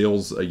 are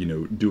sales,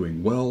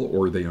 doing well,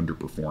 or are they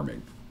underperforming?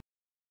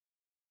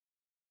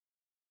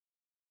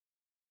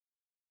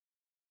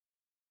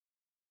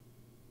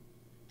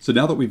 So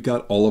now that we've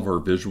got all of our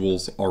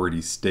visuals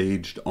already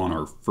staged on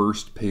our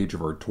first page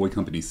of our toy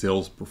company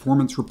sales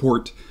performance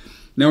report,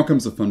 now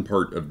comes the fun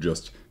part of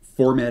just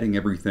formatting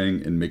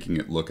everything and making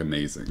it look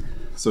amazing.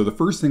 So the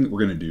first thing that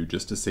we're going to do,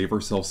 just to save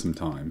ourselves some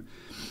time,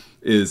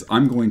 is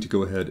I'm going to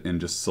go ahead and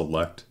just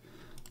select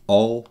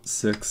all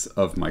 6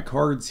 of my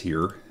cards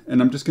here, and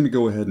I'm just going to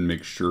go ahead and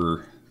make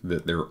sure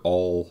that they're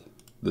all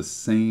the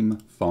same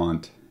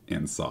font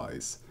and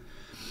size.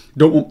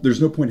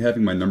 There's no point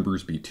having my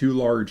numbers be too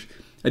large.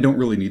 I don't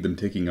really need them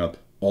taking up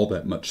all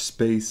that much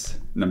space,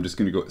 and I'm just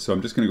going to go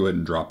ahead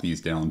and drop these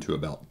down to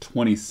about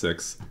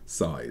 26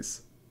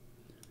 size.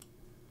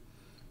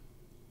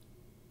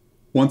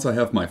 Once I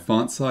have my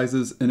font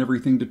sizes and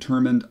everything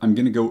determined, I'm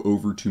going to go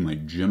over to my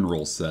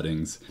general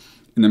settings,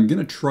 and I'm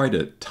going to try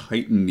to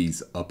tighten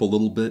these up a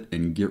little bit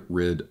and get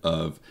rid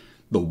of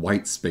the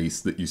white space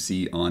that you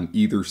see on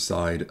either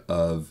side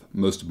of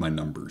most of my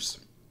numbers.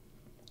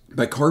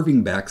 By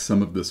carving back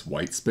some of this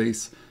white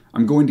space,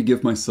 I'm going to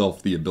give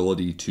myself the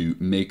ability to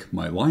make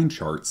my line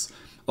charts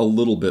a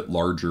little bit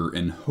larger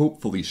and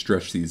hopefully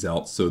stretch these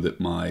out so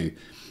that my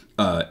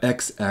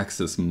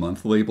x-axis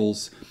month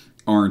labels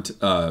aren't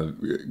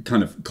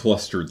kind of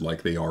clustered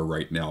like they are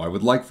right now. I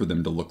would like for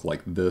them to look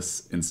like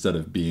this instead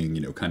of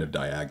being, kind of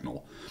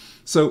diagonal.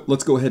 So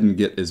let's go ahead and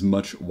get as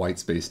much white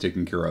space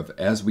taken care of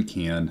as we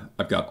can.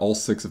 I've got all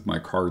 6 of my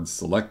cards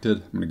selected.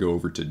 I'm going to go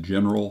over to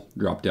General,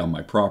 drop down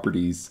my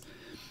properties,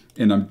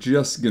 and I'm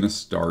just going to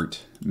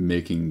start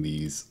making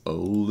these a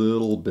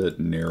little bit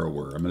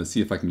narrower. I'm going to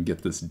see if I can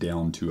get this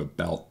down to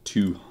about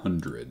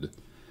 200.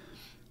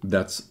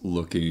 That's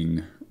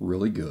looking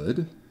really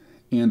good.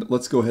 And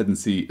let's go ahead and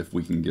see if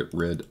we can get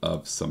rid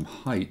of some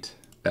height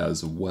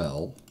as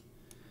well.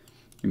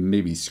 And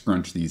maybe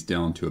scrunch these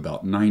down to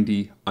about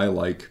 90. I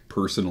like,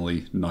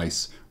 personally,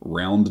 nice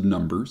round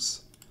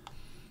numbers.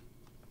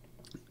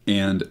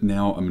 And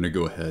now I'm going to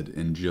go ahead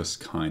and just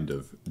kind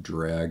of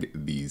drag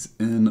these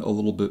in a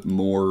little bit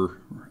more.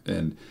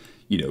 And,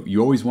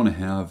 you always want to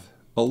have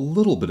a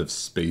little bit of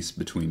space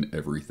between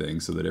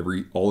everything so that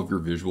all of your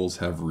visuals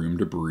have room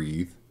to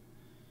breathe.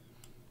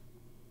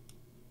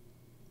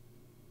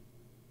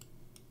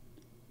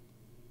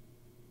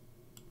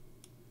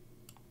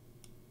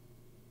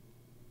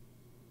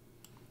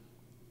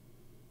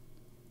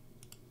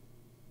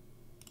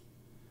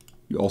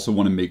 You also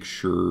want to make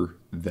sure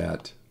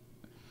that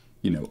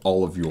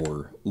all of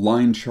your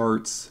line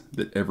charts,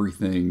 that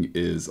everything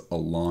is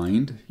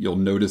aligned. You'll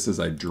notice as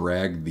I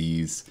drag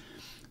these,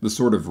 the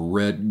sort of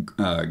red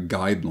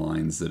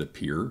guidelines that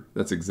appear,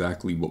 that's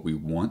exactly what we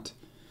want.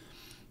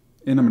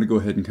 And I'm going to go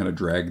ahead and kind of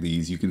drag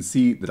these. You can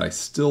see that I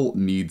still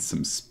need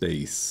some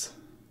space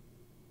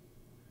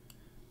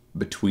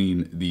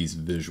between these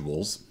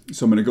visuals.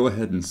 So I'm going to go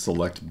ahead and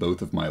select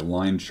both of my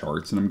line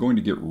charts, and I'm going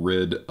to get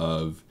rid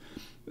of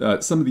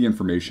some of the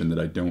information that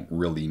I don't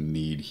really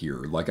need here.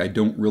 Like, I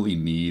don't really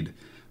need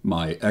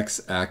my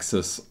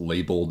x-axis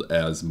labeled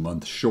as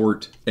month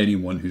short.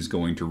 Anyone who's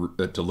going to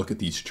look at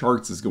these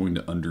charts is going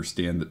to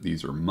understand that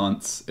these are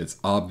months. It's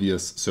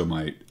obvious, so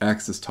my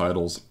axis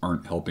titles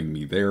aren't helping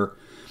me there.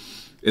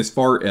 As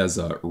far as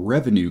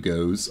revenue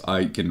goes,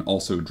 I can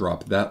also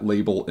drop that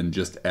label and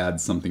just add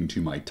something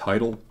to my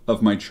title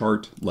of my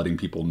chart, letting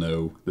people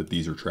know that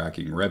these are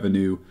tracking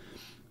revenue.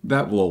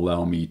 That will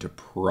allow me to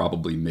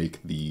probably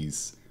make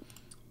these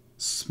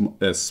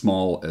as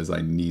small as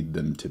I need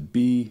them to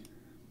be.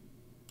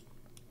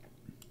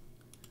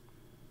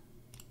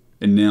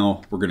 And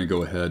now we're going to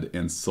go ahead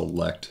and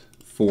select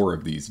 4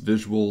 of these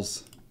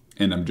visuals,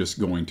 and I'm just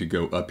going to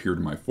go up here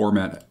to my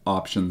format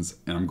options,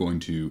 and I'm going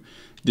to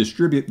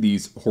distribute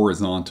these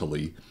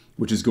horizontally,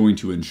 which is going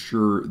to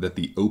ensure that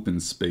the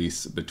open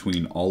space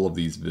between all of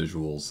these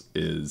visuals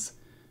is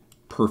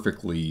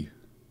perfectly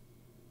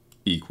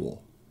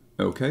equal.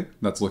 Okay,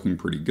 that's looking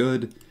pretty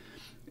good.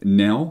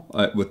 Now,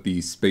 with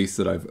the space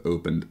that I've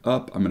opened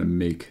up, I'm going to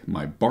make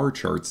my bar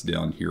charts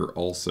down here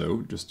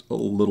also just a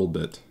little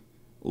bit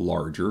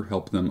larger,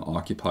 help them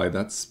occupy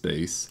that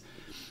space.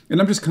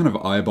 And I'm just kind of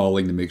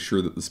eyeballing to make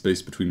sure that the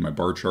space between my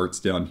bar charts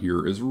down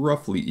here is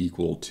roughly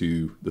equal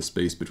to the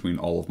space between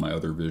all of my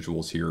other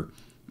visuals here,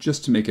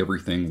 just to make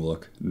everything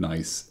look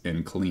nice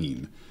and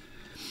clean.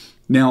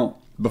 Now,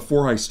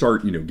 before I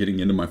start, getting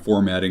into my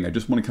formatting, I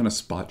just want to kind of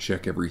spot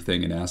check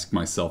everything and ask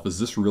myself, is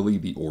this really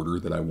the order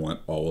that I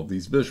want all of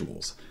these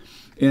visuals?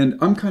 And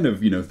I'm kind of,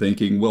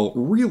 thinking, well,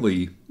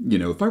 really,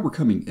 if I were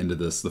coming into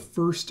this, the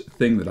first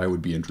thing that I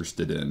would be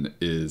interested in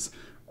is,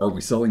 are we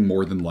selling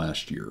more than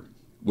last year?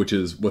 Which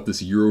is what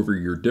this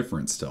year-over-year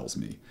difference tells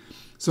me.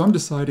 So I'm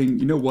deciding,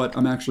 you know what,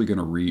 I'm actually going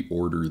to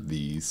reorder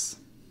these.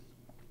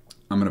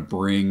 I'm going to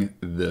bring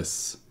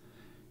this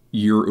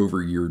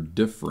year-over-year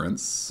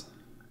difference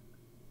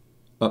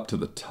up to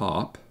the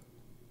top.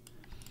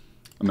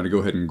 I'm going to go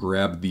ahead and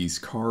grab these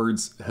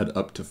cards, head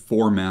up to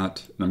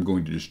Format, and I'm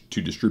going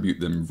to distribute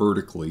them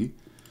vertically.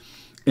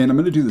 And I'm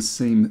going to do the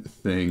same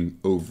thing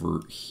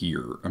over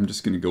here. I'm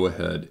just going to go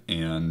ahead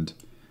and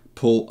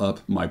pull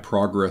up my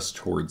progress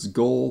towards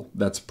goal.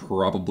 That's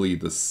probably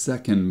the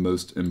second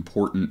most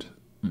important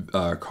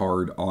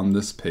card on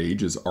this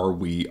page is, are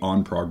we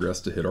on progress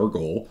to hit our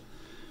goal?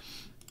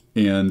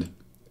 And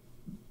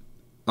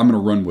I'm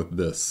going to run with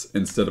this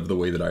instead of the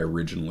way that I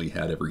originally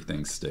had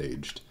everything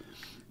staged.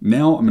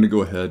 Now I'm going to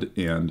go ahead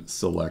and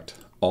select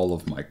all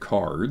of my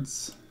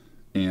cards,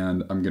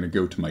 and I'm going to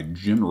go to my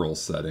general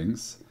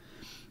settings.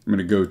 I'm going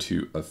to go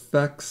to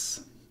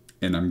effects,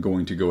 and I'm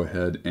going to go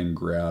ahead and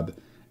grab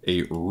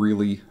a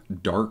really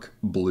dark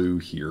blue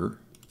here.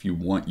 If you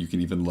want, you can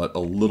even let a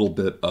little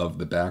bit of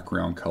the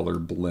background color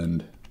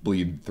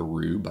bleed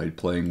through by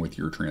playing with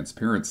your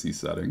transparency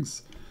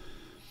settings.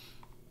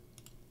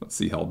 Let's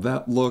see how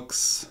that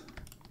looks.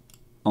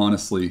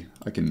 Honestly,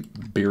 I can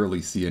barely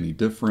see any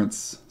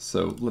difference.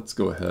 So let's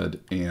go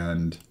ahead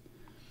and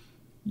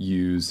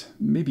use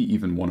maybe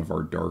even one of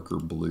our darker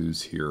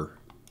blues here.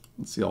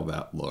 Let's see how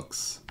that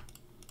looks.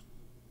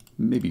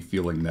 Maybe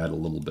feeling that a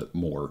little bit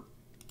more.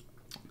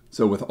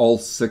 So with all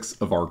 6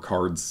 of our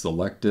cards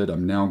selected,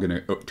 I'm now going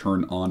to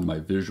turn on my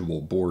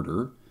visual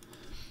border.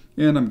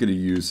 And I'm going to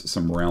use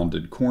some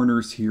rounded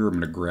corners here. I'm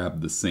going to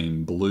grab the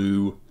same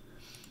blue.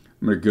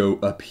 I'm going to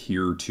go up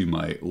here to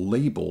my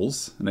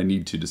labels, and I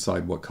need to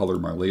decide what color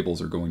my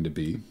labels are going to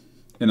be.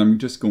 And I'm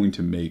just going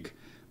to make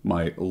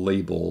my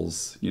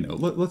labels,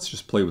 let's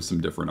just play with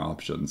some different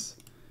options.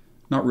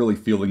 Not really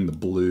feeling the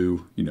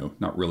blue,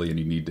 not really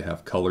any need to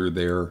have color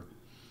there.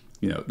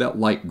 That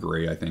light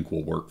gray I think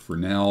will work for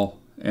now.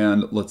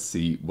 And let's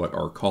see what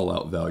our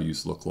callout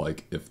values look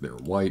like if they're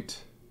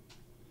white.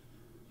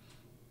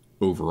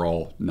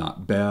 Overall,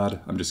 not bad.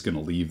 I'm just going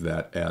to leave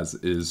that as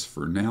is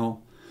for now.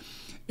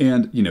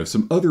 And,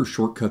 some other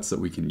shortcuts that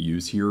we can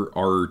use here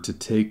are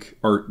to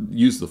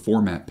use the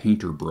Format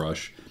Painter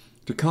brush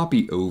to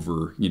copy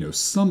over,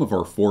 some of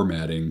our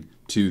formatting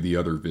to the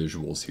other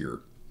visuals here.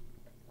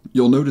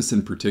 You'll notice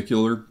in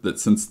particular that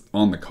since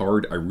on the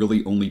card, I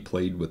really only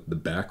played with the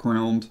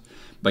background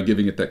by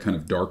giving it that kind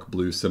of dark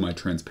blue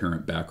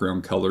semi-transparent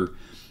background color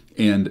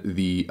and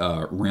the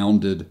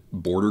rounded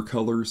border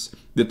colors,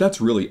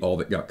 that's really all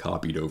that got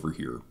copied over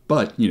here.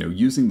 But,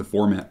 using the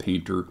Format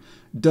Painter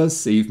does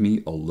save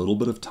me a little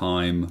bit of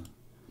time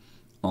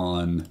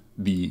on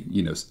the,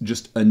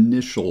 just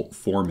initial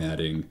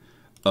formatting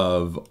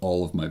of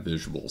all of my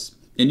visuals.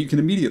 And you can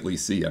immediately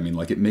see,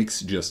 it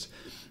makes just,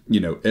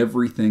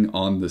 everything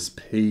on this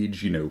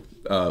page,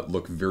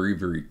 look very,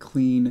 very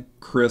clean,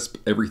 crisp.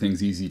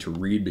 Everything's easy to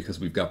read because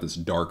we've got this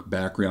dark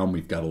background.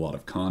 We've got a lot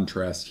of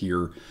contrast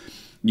here.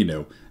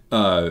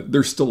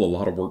 There's still a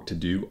lot of work to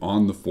do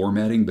on the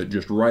formatting, but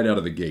just right out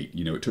of the gate,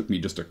 it took me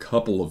just a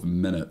couple of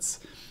minutes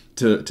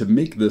to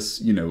make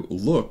this,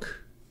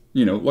 look,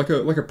 like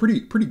a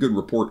pretty good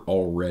report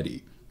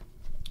already.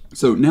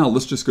 So now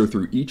let's just go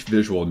through each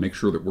visual and make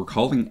sure that we're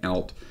calling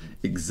out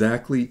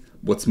exactly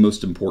what's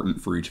most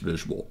important for each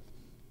visual.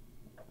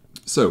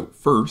 So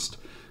first,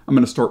 I'm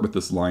going to start with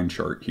this line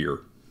chart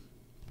here.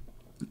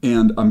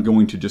 And I'm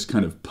going to just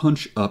kind of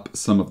punch up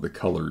some of the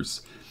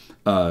colors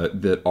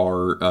that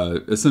are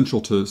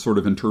essential to sort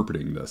of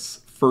interpreting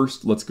this.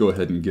 First, let's go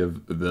ahead and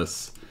give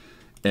this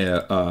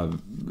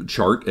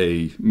chart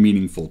a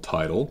meaningful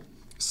title.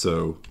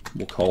 So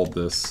we'll call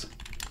this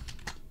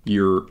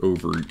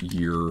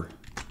year-over-year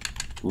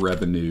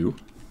revenue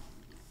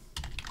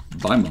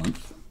by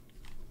month,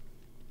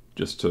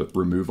 just to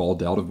remove all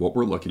doubt of what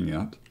we're looking at.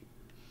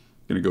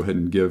 I'm going to go ahead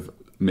and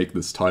make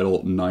this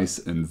title nice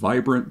and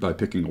vibrant by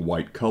picking a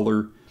white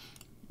color.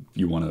 If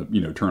you want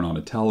to, turn on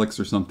italics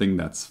or something,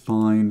 that's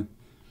fine.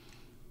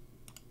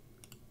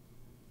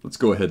 Let's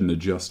go ahead and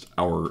adjust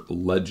our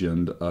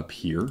legend up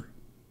here.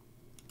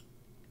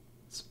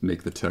 Let's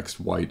make the text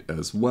white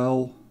as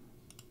well.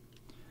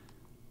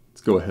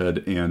 Let's go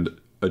ahead and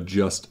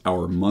adjust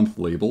our month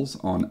labels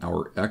on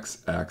our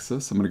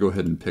x-axis. I'm going to go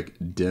ahead and pick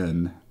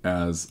Den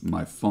as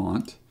my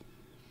font.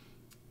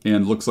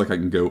 And looks like I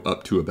can go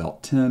up to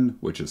about 10,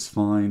 which is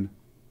fine.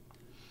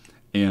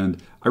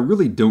 And I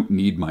really don't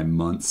need my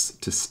months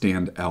to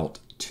stand out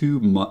too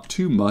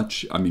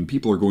much. I mean,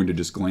 people are going to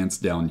just glance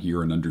down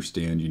here and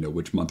understand,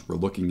 which month we're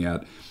looking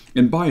at.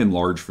 And by and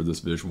large for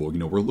this visual,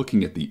 we're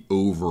looking at the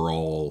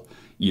overall,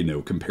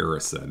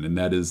 comparison. And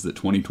that is that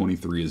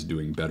 2023 is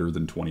doing better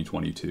than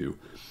 2022.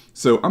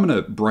 So I'm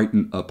going to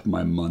brighten up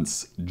my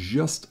months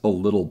just a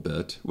little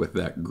bit with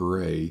that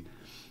gray.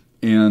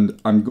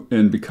 And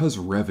because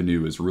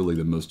revenue is really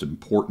the most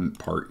important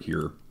part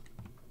here,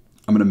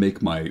 I'm going to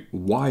make my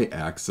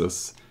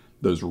y-axis,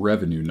 those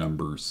revenue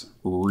numbers,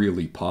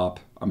 really pop.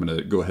 I'm going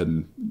to go ahead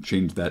and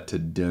change that to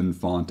Den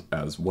font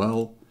as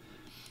well.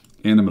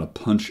 And I'm going to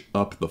punch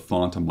up the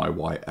font on my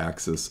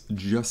y-axis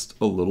just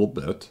a little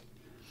bit.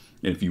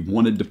 And if you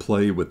wanted to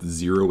play with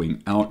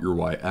zeroing out your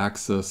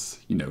y-axis,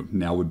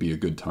 now would be a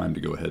good time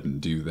to go ahead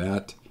and do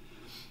that.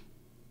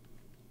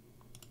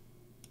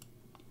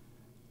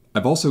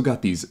 I've also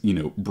got these,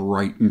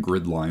 bright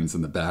grid lines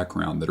in the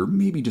background that are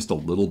maybe just a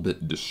little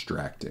bit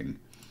distracting.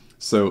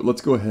 So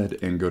let's go ahead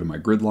and go to my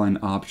grid line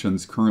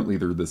options. Currently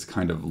they're this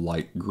kind of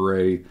light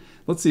gray.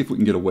 Let's see if we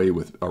can get away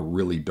with a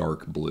really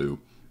dark blue.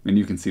 And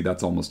you can see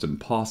that's almost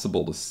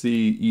impossible to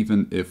see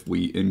even if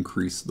we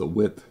increase the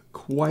width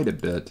quite a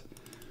bit.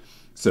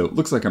 So it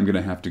looks like I'm going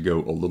to have to go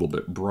a little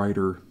bit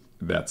brighter.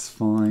 That's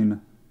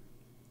fine.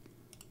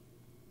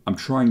 I'm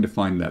trying to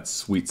find that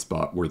sweet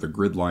spot where the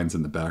grid lines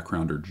in the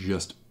background are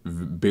just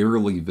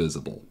barely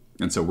visible.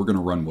 And so we're going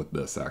to run with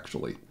this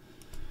actually.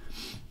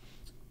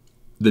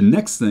 The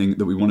next thing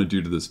that we want to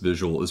do to this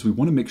visual is we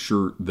want to make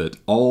sure that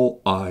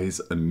all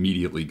eyes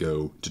immediately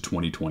go to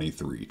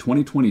 2023.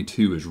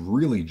 2022 is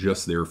really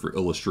just there for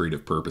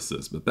illustrative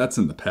purposes, but that's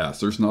in the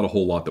past. There's not a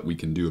whole lot that we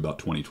can do about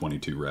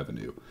 2022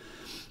 revenue.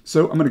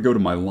 So I'm going to go to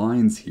my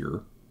lines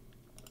here,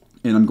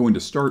 and I'm going to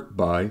start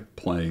by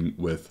playing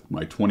with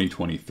my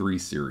 2023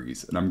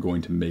 series, and I'm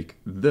going to make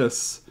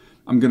this,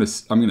 I'm going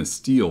to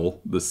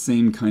steal the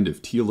same kind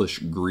of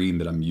tealish green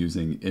that I'm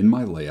using in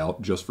my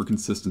layout just for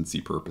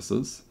consistency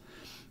purposes.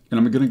 And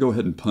I'm going to go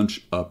ahead and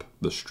punch up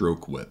the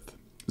stroke width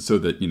so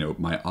that,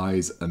 my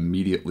eyes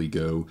immediately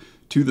go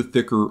to the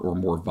thicker or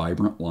more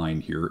vibrant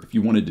line here. If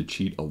you wanted to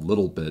cheat a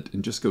little bit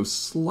and just go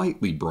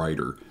slightly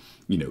brighter,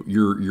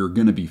 you're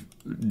going to be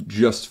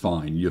just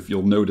fine. If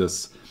you'll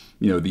notice,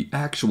 the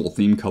actual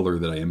theme color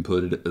that I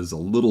inputted is a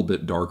little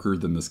bit darker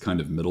than this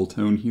kind of middle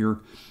tone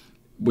here.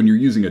 When you're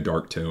using a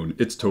dark tone,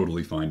 it's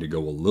totally fine to go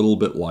a little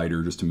bit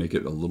lighter just to make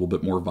it a little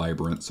bit more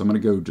vibrant. So I'm going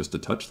to go just a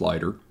touch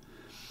lighter.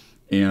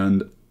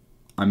 And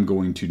I'm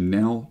going to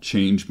now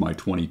change my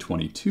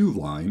 2022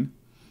 line.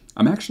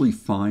 I'm actually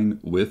fine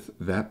with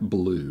that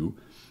blue,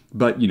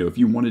 but if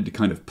you wanted to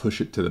kind of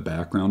push it to the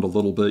background a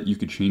little bit, you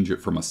could change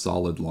it from a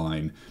solid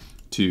line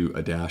to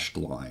a dashed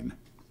line.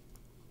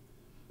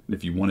 And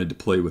if you wanted to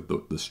play with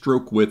the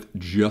stroke width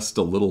just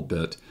a little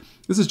bit,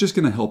 this is just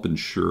going to help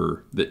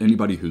ensure that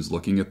anybody who's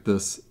looking at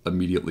this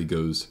immediately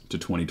goes to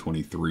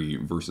 2023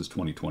 versus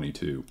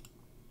 2022.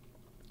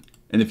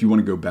 And if you want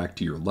to go back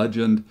to your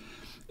legend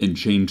and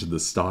change the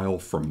style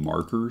from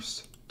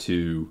markers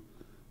to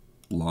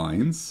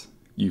lines,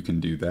 you can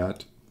do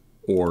that.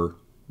 Or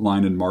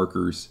line and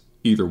markers,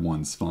 either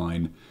one's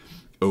fine.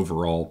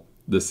 Overall,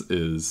 this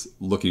is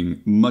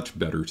looking much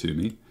better to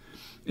me.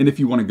 And if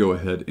you want to go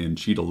ahead and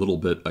cheat a little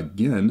bit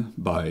again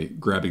by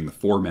grabbing the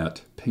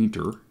format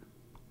painter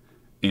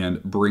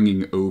and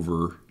bringing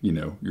over,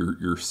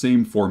 your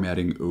same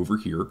formatting over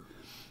here,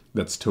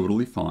 that's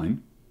totally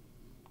fine.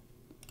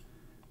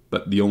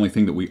 But the only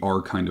thing that we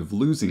are kind of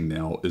losing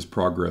now is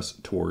progress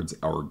towards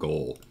our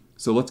goal.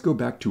 So let's go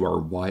back to our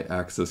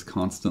y-axis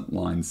constant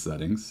line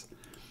settings.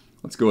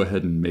 Let's go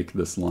ahead and make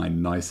this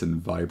line nice and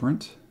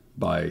vibrant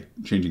by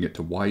changing it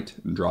to white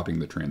and dropping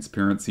the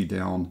transparency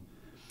down.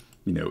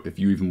 If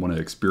you even want to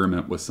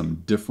experiment with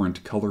some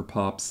different color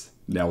pops,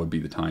 now would be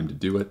the time to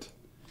do it.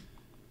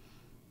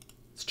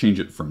 Let's change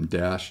it from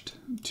dashed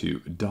to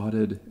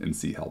dotted and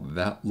see how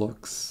that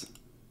looks.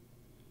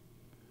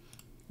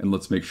 And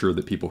let's make sure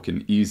that people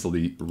can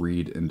easily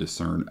read and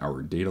discern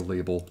our data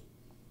label.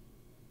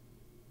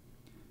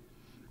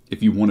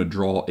 If you want to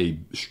draw a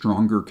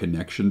stronger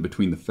connection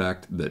between the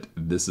fact that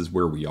this is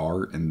where we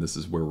are and this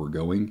is where we're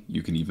going,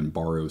 you can even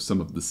borrow some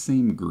of the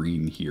same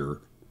green here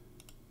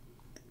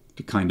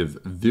to kind of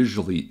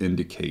visually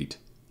indicate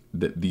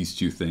that these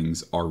two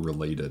things are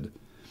related.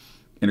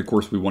 And of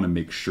course, we want to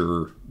make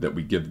sure that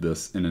we give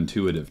this an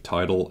intuitive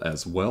title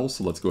as well.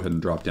 So let's go ahead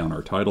and drop down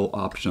our title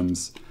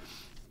options.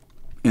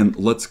 And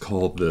let's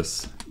call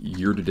this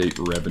year-to-date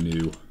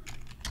revenue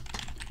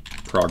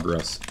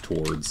progress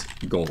towards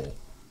goal.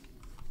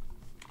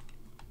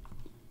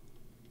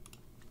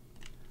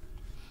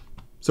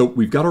 So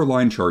we've got our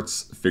line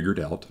charts figured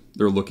out.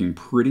 They're looking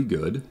pretty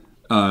good.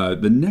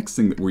 The next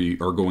thing that we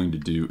are going to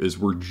do is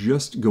we're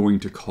just going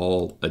to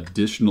call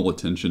additional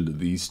attention to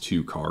these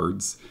two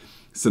cards,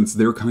 since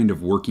they're kind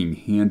of working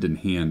hand in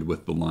hand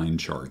with the line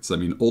charts. I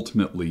mean,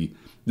 ultimately,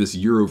 this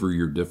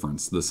year-over-year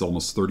difference, this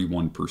almost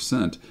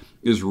 31%,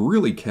 is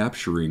really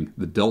capturing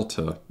the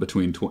delta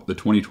between the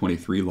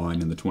 2023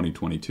 line and the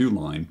 2022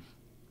 line.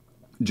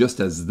 just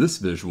as this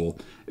visual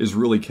is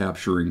really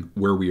capturing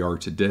where we are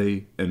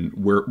today and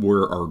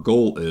where our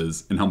goal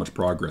is and how much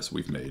progress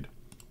we've made.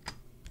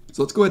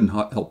 So let's go ahead and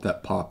help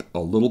that pop a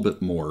little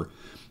bit more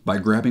by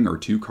grabbing our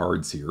two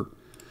cards here.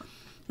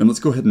 And let's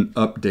go ahead and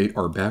update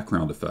our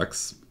background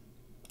effects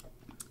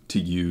to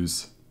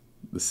use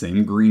the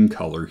same green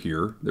color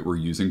here that we're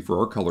using for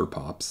our color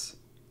pops.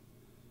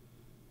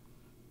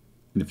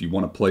 And if you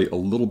want to play a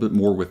little bit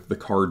more with the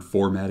card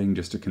formatting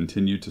just to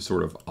continue to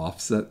sort of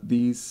offset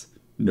these,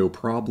 no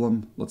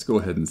problem. Let's go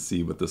ahead and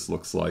see what this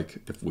looks like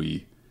if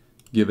we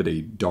give it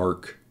a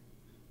dark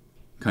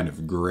kind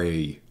of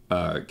gray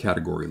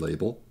category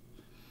label.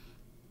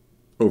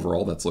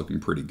 Overall, that's looking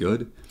pretty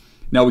good.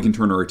 Now we can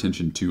turn our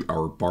attention to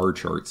our bar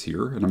charts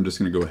here, and I'm just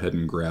going to go ahead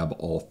and grab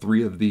all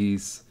three of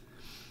these.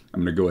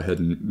 I'm going to go ahead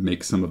and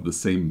make some of the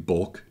same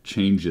bulk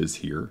changes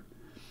here.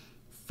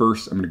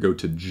 First, I'm going to go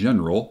to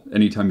General.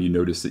 Anytime you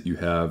notice that you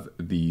have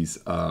these,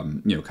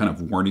 kind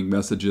of warning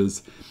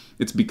messages,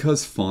 it's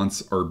because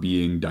fonts are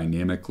being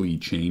dynamically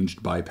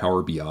changed by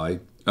Power BI,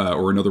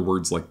 or in other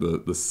words, like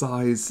the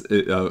size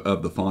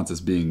of the fonts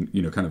is being,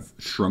 kind of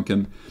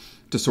shrunken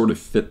to sort of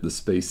fit the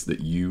space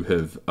that you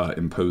have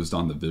imposed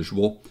on the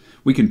visual.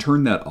 We can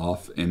turn that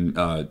off and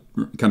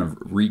kind of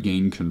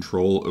regain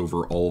control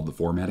over all of the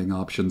formatting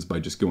options by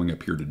just going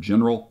up here to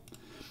General,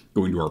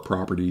 going to our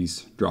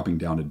properties, dropping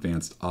down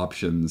advanced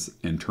options,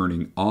 and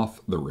turning off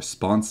the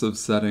responsive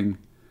setting.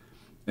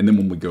 And then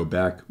when we go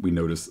back, we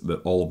notice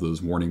that all of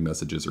those warning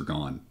messages are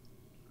gone.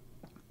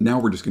 Now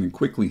we're just going to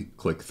quickly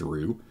click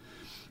through,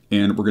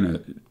 and we're going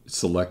to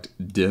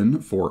select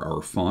DIN for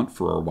our font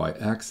for our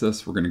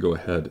y-axis. We're going to go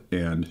ahead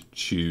and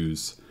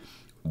choose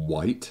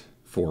white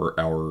for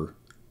our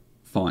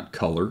font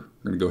color.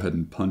 We're going to go ahead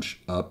and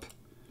punch up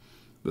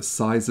the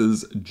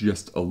sizes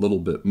just a little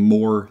bit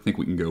more. I think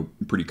we can go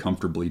pretty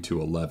comfortably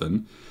to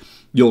 11.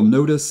 You'll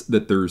notice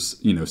that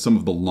there's, some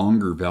of the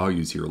longer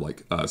values here,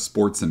 like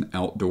sports and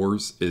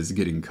outdoors is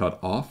getting cut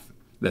off.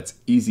 That's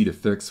easy to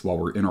fix while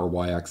we're in our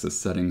y-axis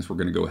settings. We're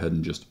going to go ahead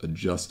and just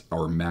adjust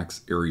our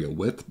max area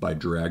width by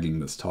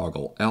dragging this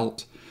toggle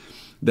out.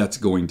 That's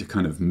going to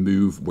kind of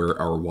move where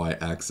our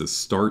y-axis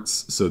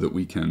starts so that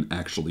we can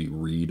actually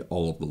read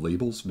all of the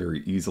labels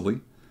very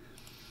easily.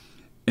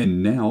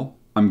 And now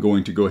I'm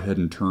going to go ahead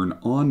and turn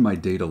on my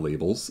data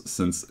labels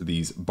since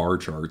these bar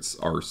charts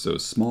are so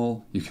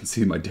small. You can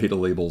see my data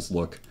labels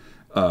look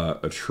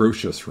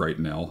atrocious right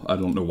now. I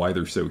don't know why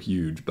they're so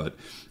huge, but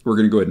we're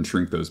going to go ahead and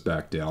shrink those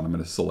back down. I'm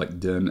going to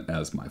select DIN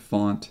as my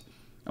font.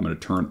 I'm going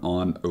to turn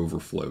on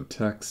overflow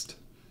text,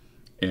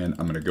 and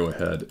I'm going to go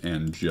ahead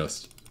and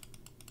just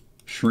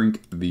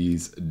shrink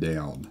these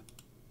down.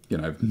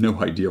 Again, I have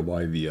no idea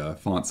why the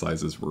font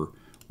sizes were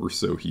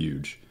so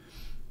huge.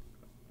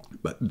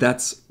 But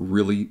that's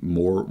really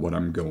more what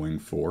I'm going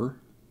for.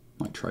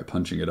 Might try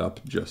punching it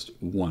up just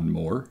one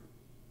more.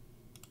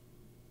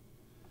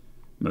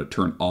 I'm going to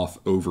turn off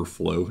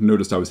overflow.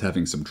 Noticed I was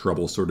having some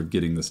trouble sort of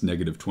getting this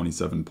negative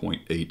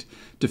 27.8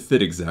 to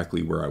fit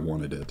exactly where I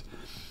wanted it.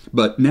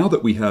 But now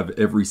that we have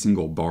every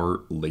single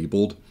bar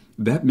labeled,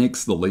 that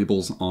makes the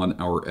labels on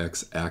our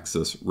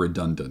x-axis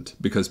redundant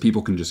because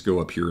people can just go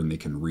up here and they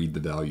can read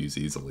the values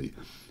easily.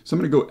 So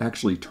I'm going to go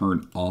actually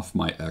turn off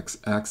my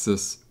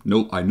x-axis.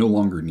 No, I no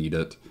longer need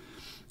it.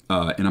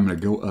 And I'm going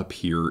to go up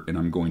here and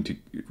I'm going to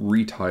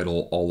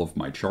retitle all of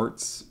my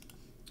charts.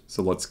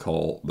 So let's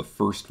call the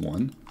first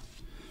one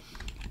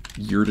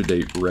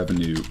Year-to-Date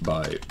Revenue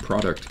by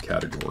Product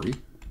Category.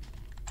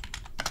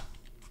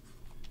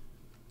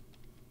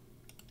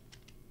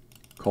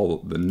 Call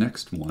the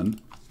next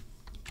one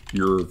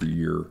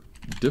Year-over-Year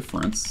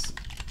Difference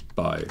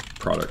by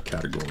Product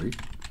Category.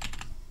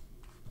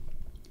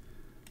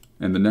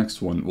 And the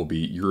next one will be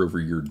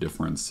year-over-year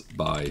difference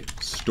by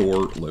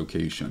store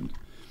location.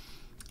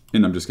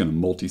 And I'm just going to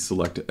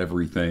multi-select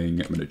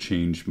everything. I'm going to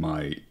change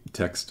my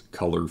text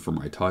color for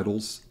my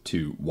titles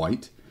to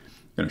white.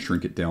 I'm going to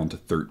shrink it down to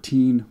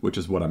 13, which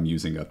is what I'm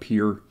using up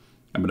here.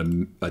 I'm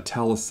going to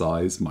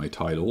italicize my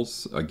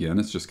titles. Again,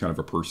 it's just kind of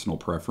a personal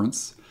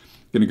preference.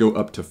 I'm going to go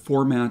up to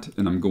Format,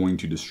 and I'm going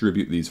to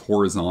distribute these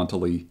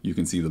horizontally. You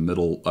can see the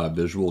middle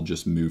visual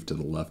just move to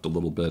the left a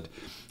little bit.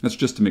 That's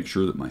just to make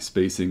sure that my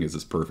spacing is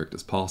as perfect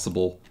as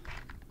possible.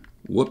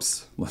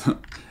 Whoops,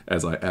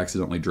 as I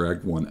accidentally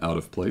dragged one out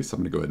of place. I'm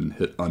going to go ahead and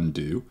hit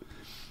undo.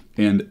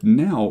 And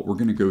now we're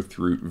going to go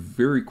through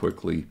very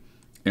quickly,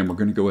 and we're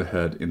going to go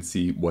ahead and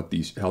see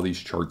how these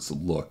charts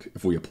look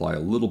if we apply a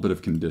little bit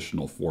of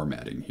conditional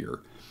formatting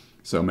here.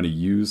 So I'm going to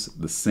use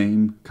the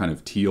same kind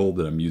of teal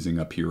that I'm using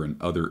up here in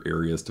other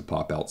areas to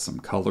pop out some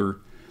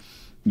color.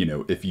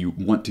 If you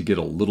want to get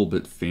a little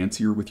bit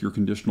fancier with your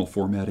conditional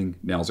formatting,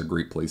 now's a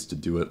great place to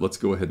do it. Let's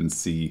go ahead and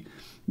see,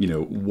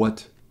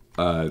 what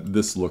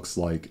this looks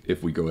like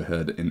if we go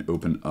ahead and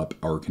open up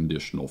our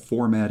conditional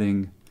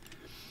formatting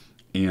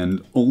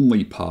and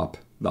only pop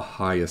the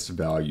highest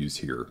values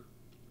here.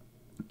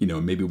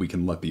 Maybe we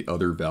can let the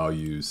other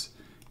values,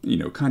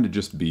 kind of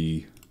just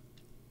be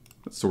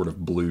a sort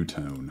of blue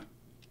tone.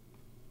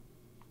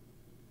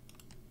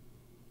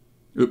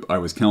 Oop, I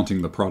was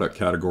counting the product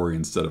category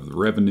instead of the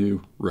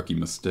revenue. Rookie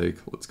mistake.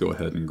 Let's go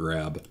ahead and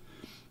grab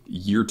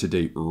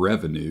year-to-date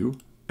revenue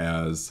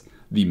as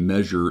the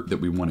measure that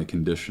we want to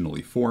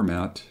conditionally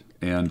format.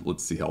 And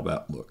let's see how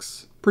that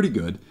looks. Pretty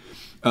good.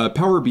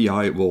 Power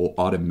BI will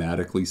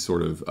automatically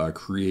sort of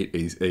create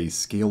a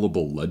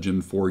scalable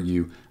legend for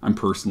you. I'm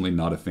personally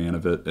not a fan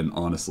of it, and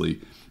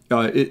honestly,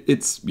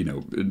 it's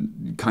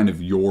kind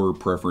of your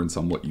preference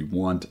on what you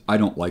want. I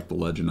don't like the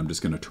legend. I'm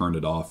just going to turn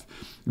it off.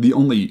 The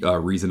only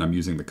reason I'm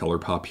using the color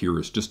pop here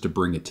is just to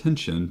bring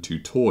attention to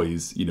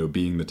toys,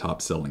 being the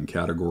top selling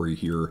category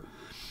here.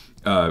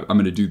 I'm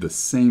going to do the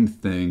same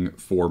thing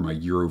for my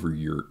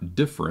year-over-year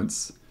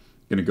difference.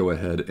 I'm going to go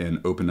ahead and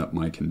open up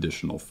my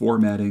conditional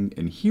formatting,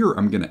 and here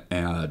I'm going to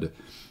add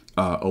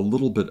a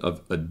little bit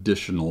of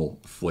additional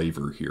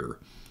flavor here.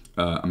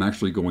 I'm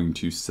actually going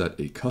to set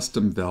a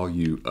custom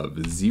value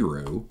of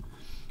 0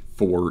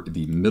 for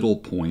the middle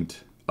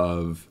point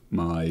of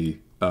my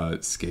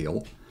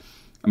scale.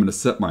 I'm going to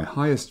set my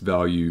highest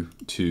value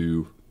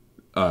to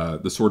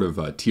the sort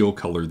of teal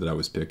color that I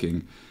was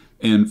picking.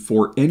 And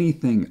for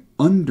anything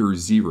under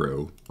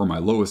 0, or my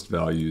lowest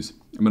values,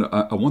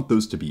 I want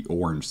those to be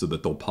orange so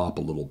that they'll pop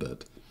a little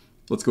bit.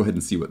 Let's go ahead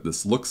and see what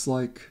this looks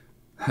like.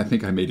 I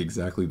think I made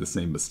exactly the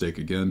same mistake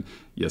again.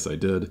 Yes, I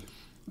did.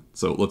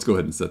 So let's go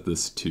ahead and set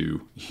this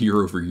to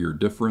year-over-year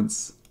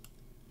difference.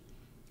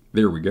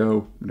 There we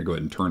go. I'm going to go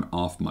ahead and turn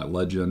off my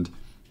legend.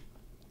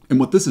 And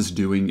what this is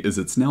doing is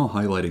it's now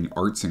highlighting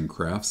arts and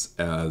crafts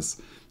as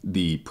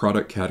the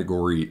product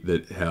category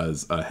that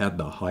has had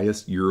the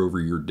highest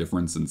year-over-year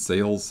difference in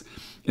sales.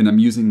 And I'm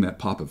using that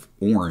pop of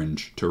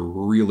orange to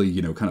really,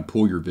 kind of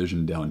pull your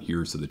vision down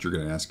here so that you're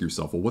going to ask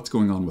yourself, well, what's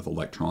going on with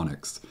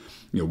electronics?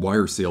 Why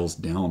are sales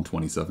down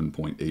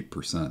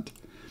 27.8%?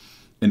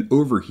 And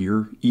over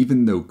here,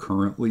 even though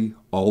currently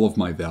all of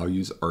my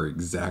values are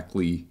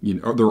exactly,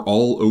 they're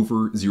all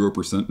over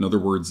 0%. In other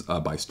words,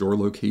 by store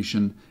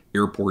location,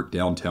 airport,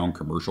 downtown,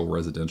 commercial,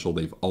 residential,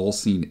 they've all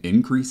seen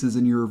increases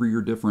in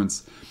year-over-year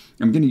difference.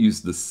 I'm going to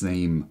use the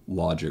same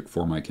logic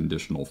for my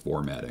conditional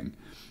formatting.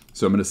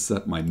 So I'm going to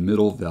set my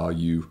middle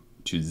value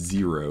to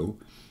 0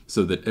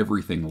 so that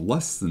everything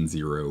less than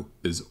 0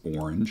 is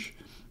orange.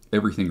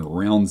 Everything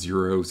around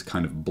 0 is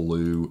kind of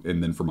blue,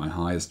 and then for my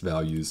highest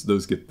values,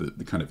 those get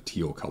the kind of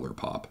teal color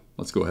pop.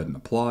 Let's go ahead and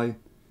apply.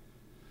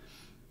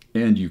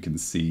 And you can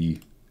see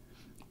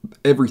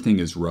everything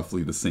is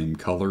roughly the same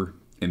color,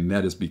 and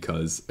that is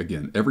because,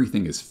 again,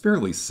 everything is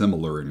fairly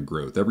similar in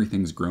growth.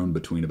 Everything's grown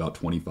between about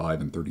 25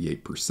 and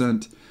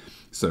 38%,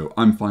 so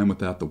I'm fine with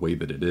that the way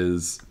that it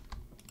is.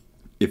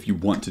 If you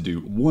want to do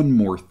one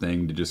more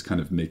thing to just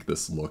kind of make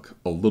this look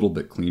a little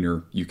bit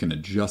cleaner, you can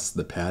adjust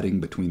the padding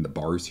between the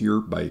bars here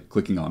by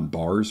clicking on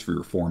bars for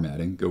your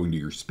formatting, going to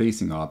your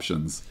spacing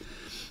options,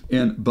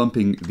 and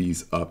bumping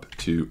these up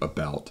to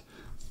about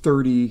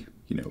 30,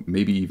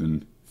 maybe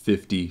even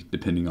 50,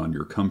 depending on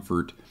your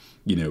comfort,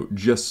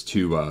 just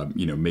to,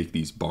 make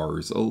these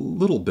bars a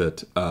little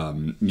bit,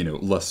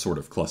 less sort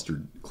of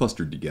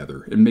clustered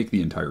together and make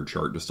the entire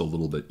chart just a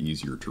little bit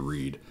easier to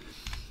read.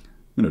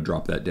 I'm going to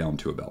drop that down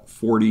to about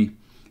 40.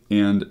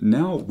 And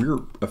now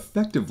we're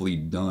effectively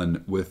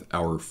done with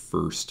our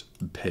first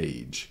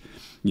page.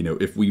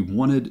 If we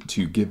wanted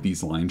to give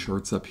these line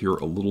charts up here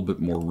a little bit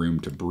more room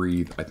to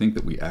breathe, I think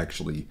that we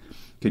actually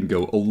can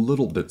go a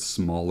little bit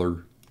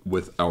smaller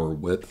with our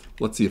width.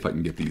 Let's see if I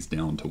can get these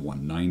down to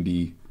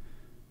 190.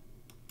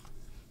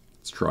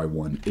 Let's try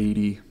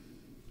 180.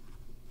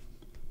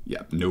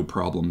 Yeah, no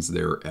problems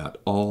there at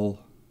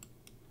all.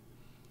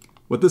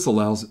 What this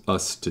allows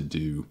us to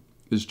do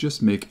is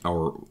just make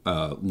our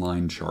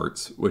line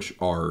charts, which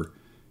are,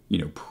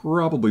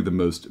 probably the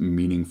most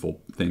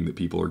meaningful thing that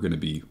people are going to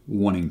be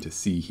wanting to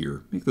see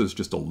here. Make those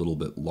just a little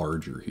bit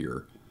larger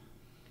here.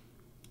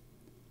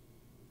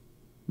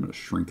 I'm going to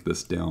shrink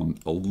this down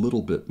a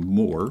little bit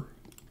more.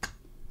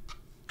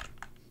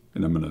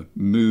 And I'm going to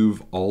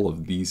move all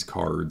of these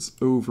cards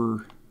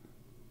over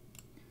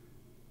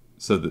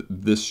so that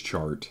this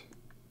chart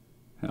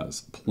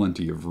has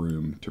plenty of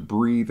room to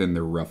breathe, and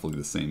they're roughly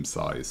the same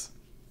size.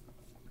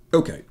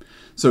 Okay,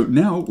 so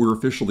now we're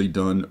officially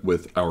done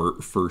with our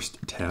first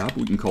tab.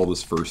 We can call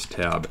this first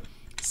tab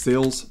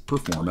Sales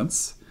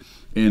Performance.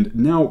 And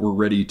now we're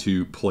ready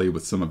to play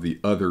with some of the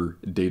other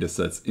data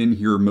sets in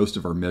here. Most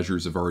of our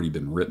measures have already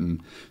been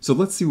written. So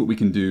let's see what we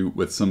can do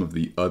with some of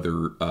the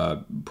other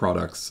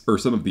products, or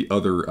some of the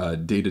other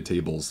data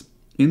tables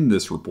in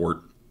this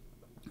report,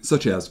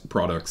 such as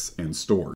products and stores.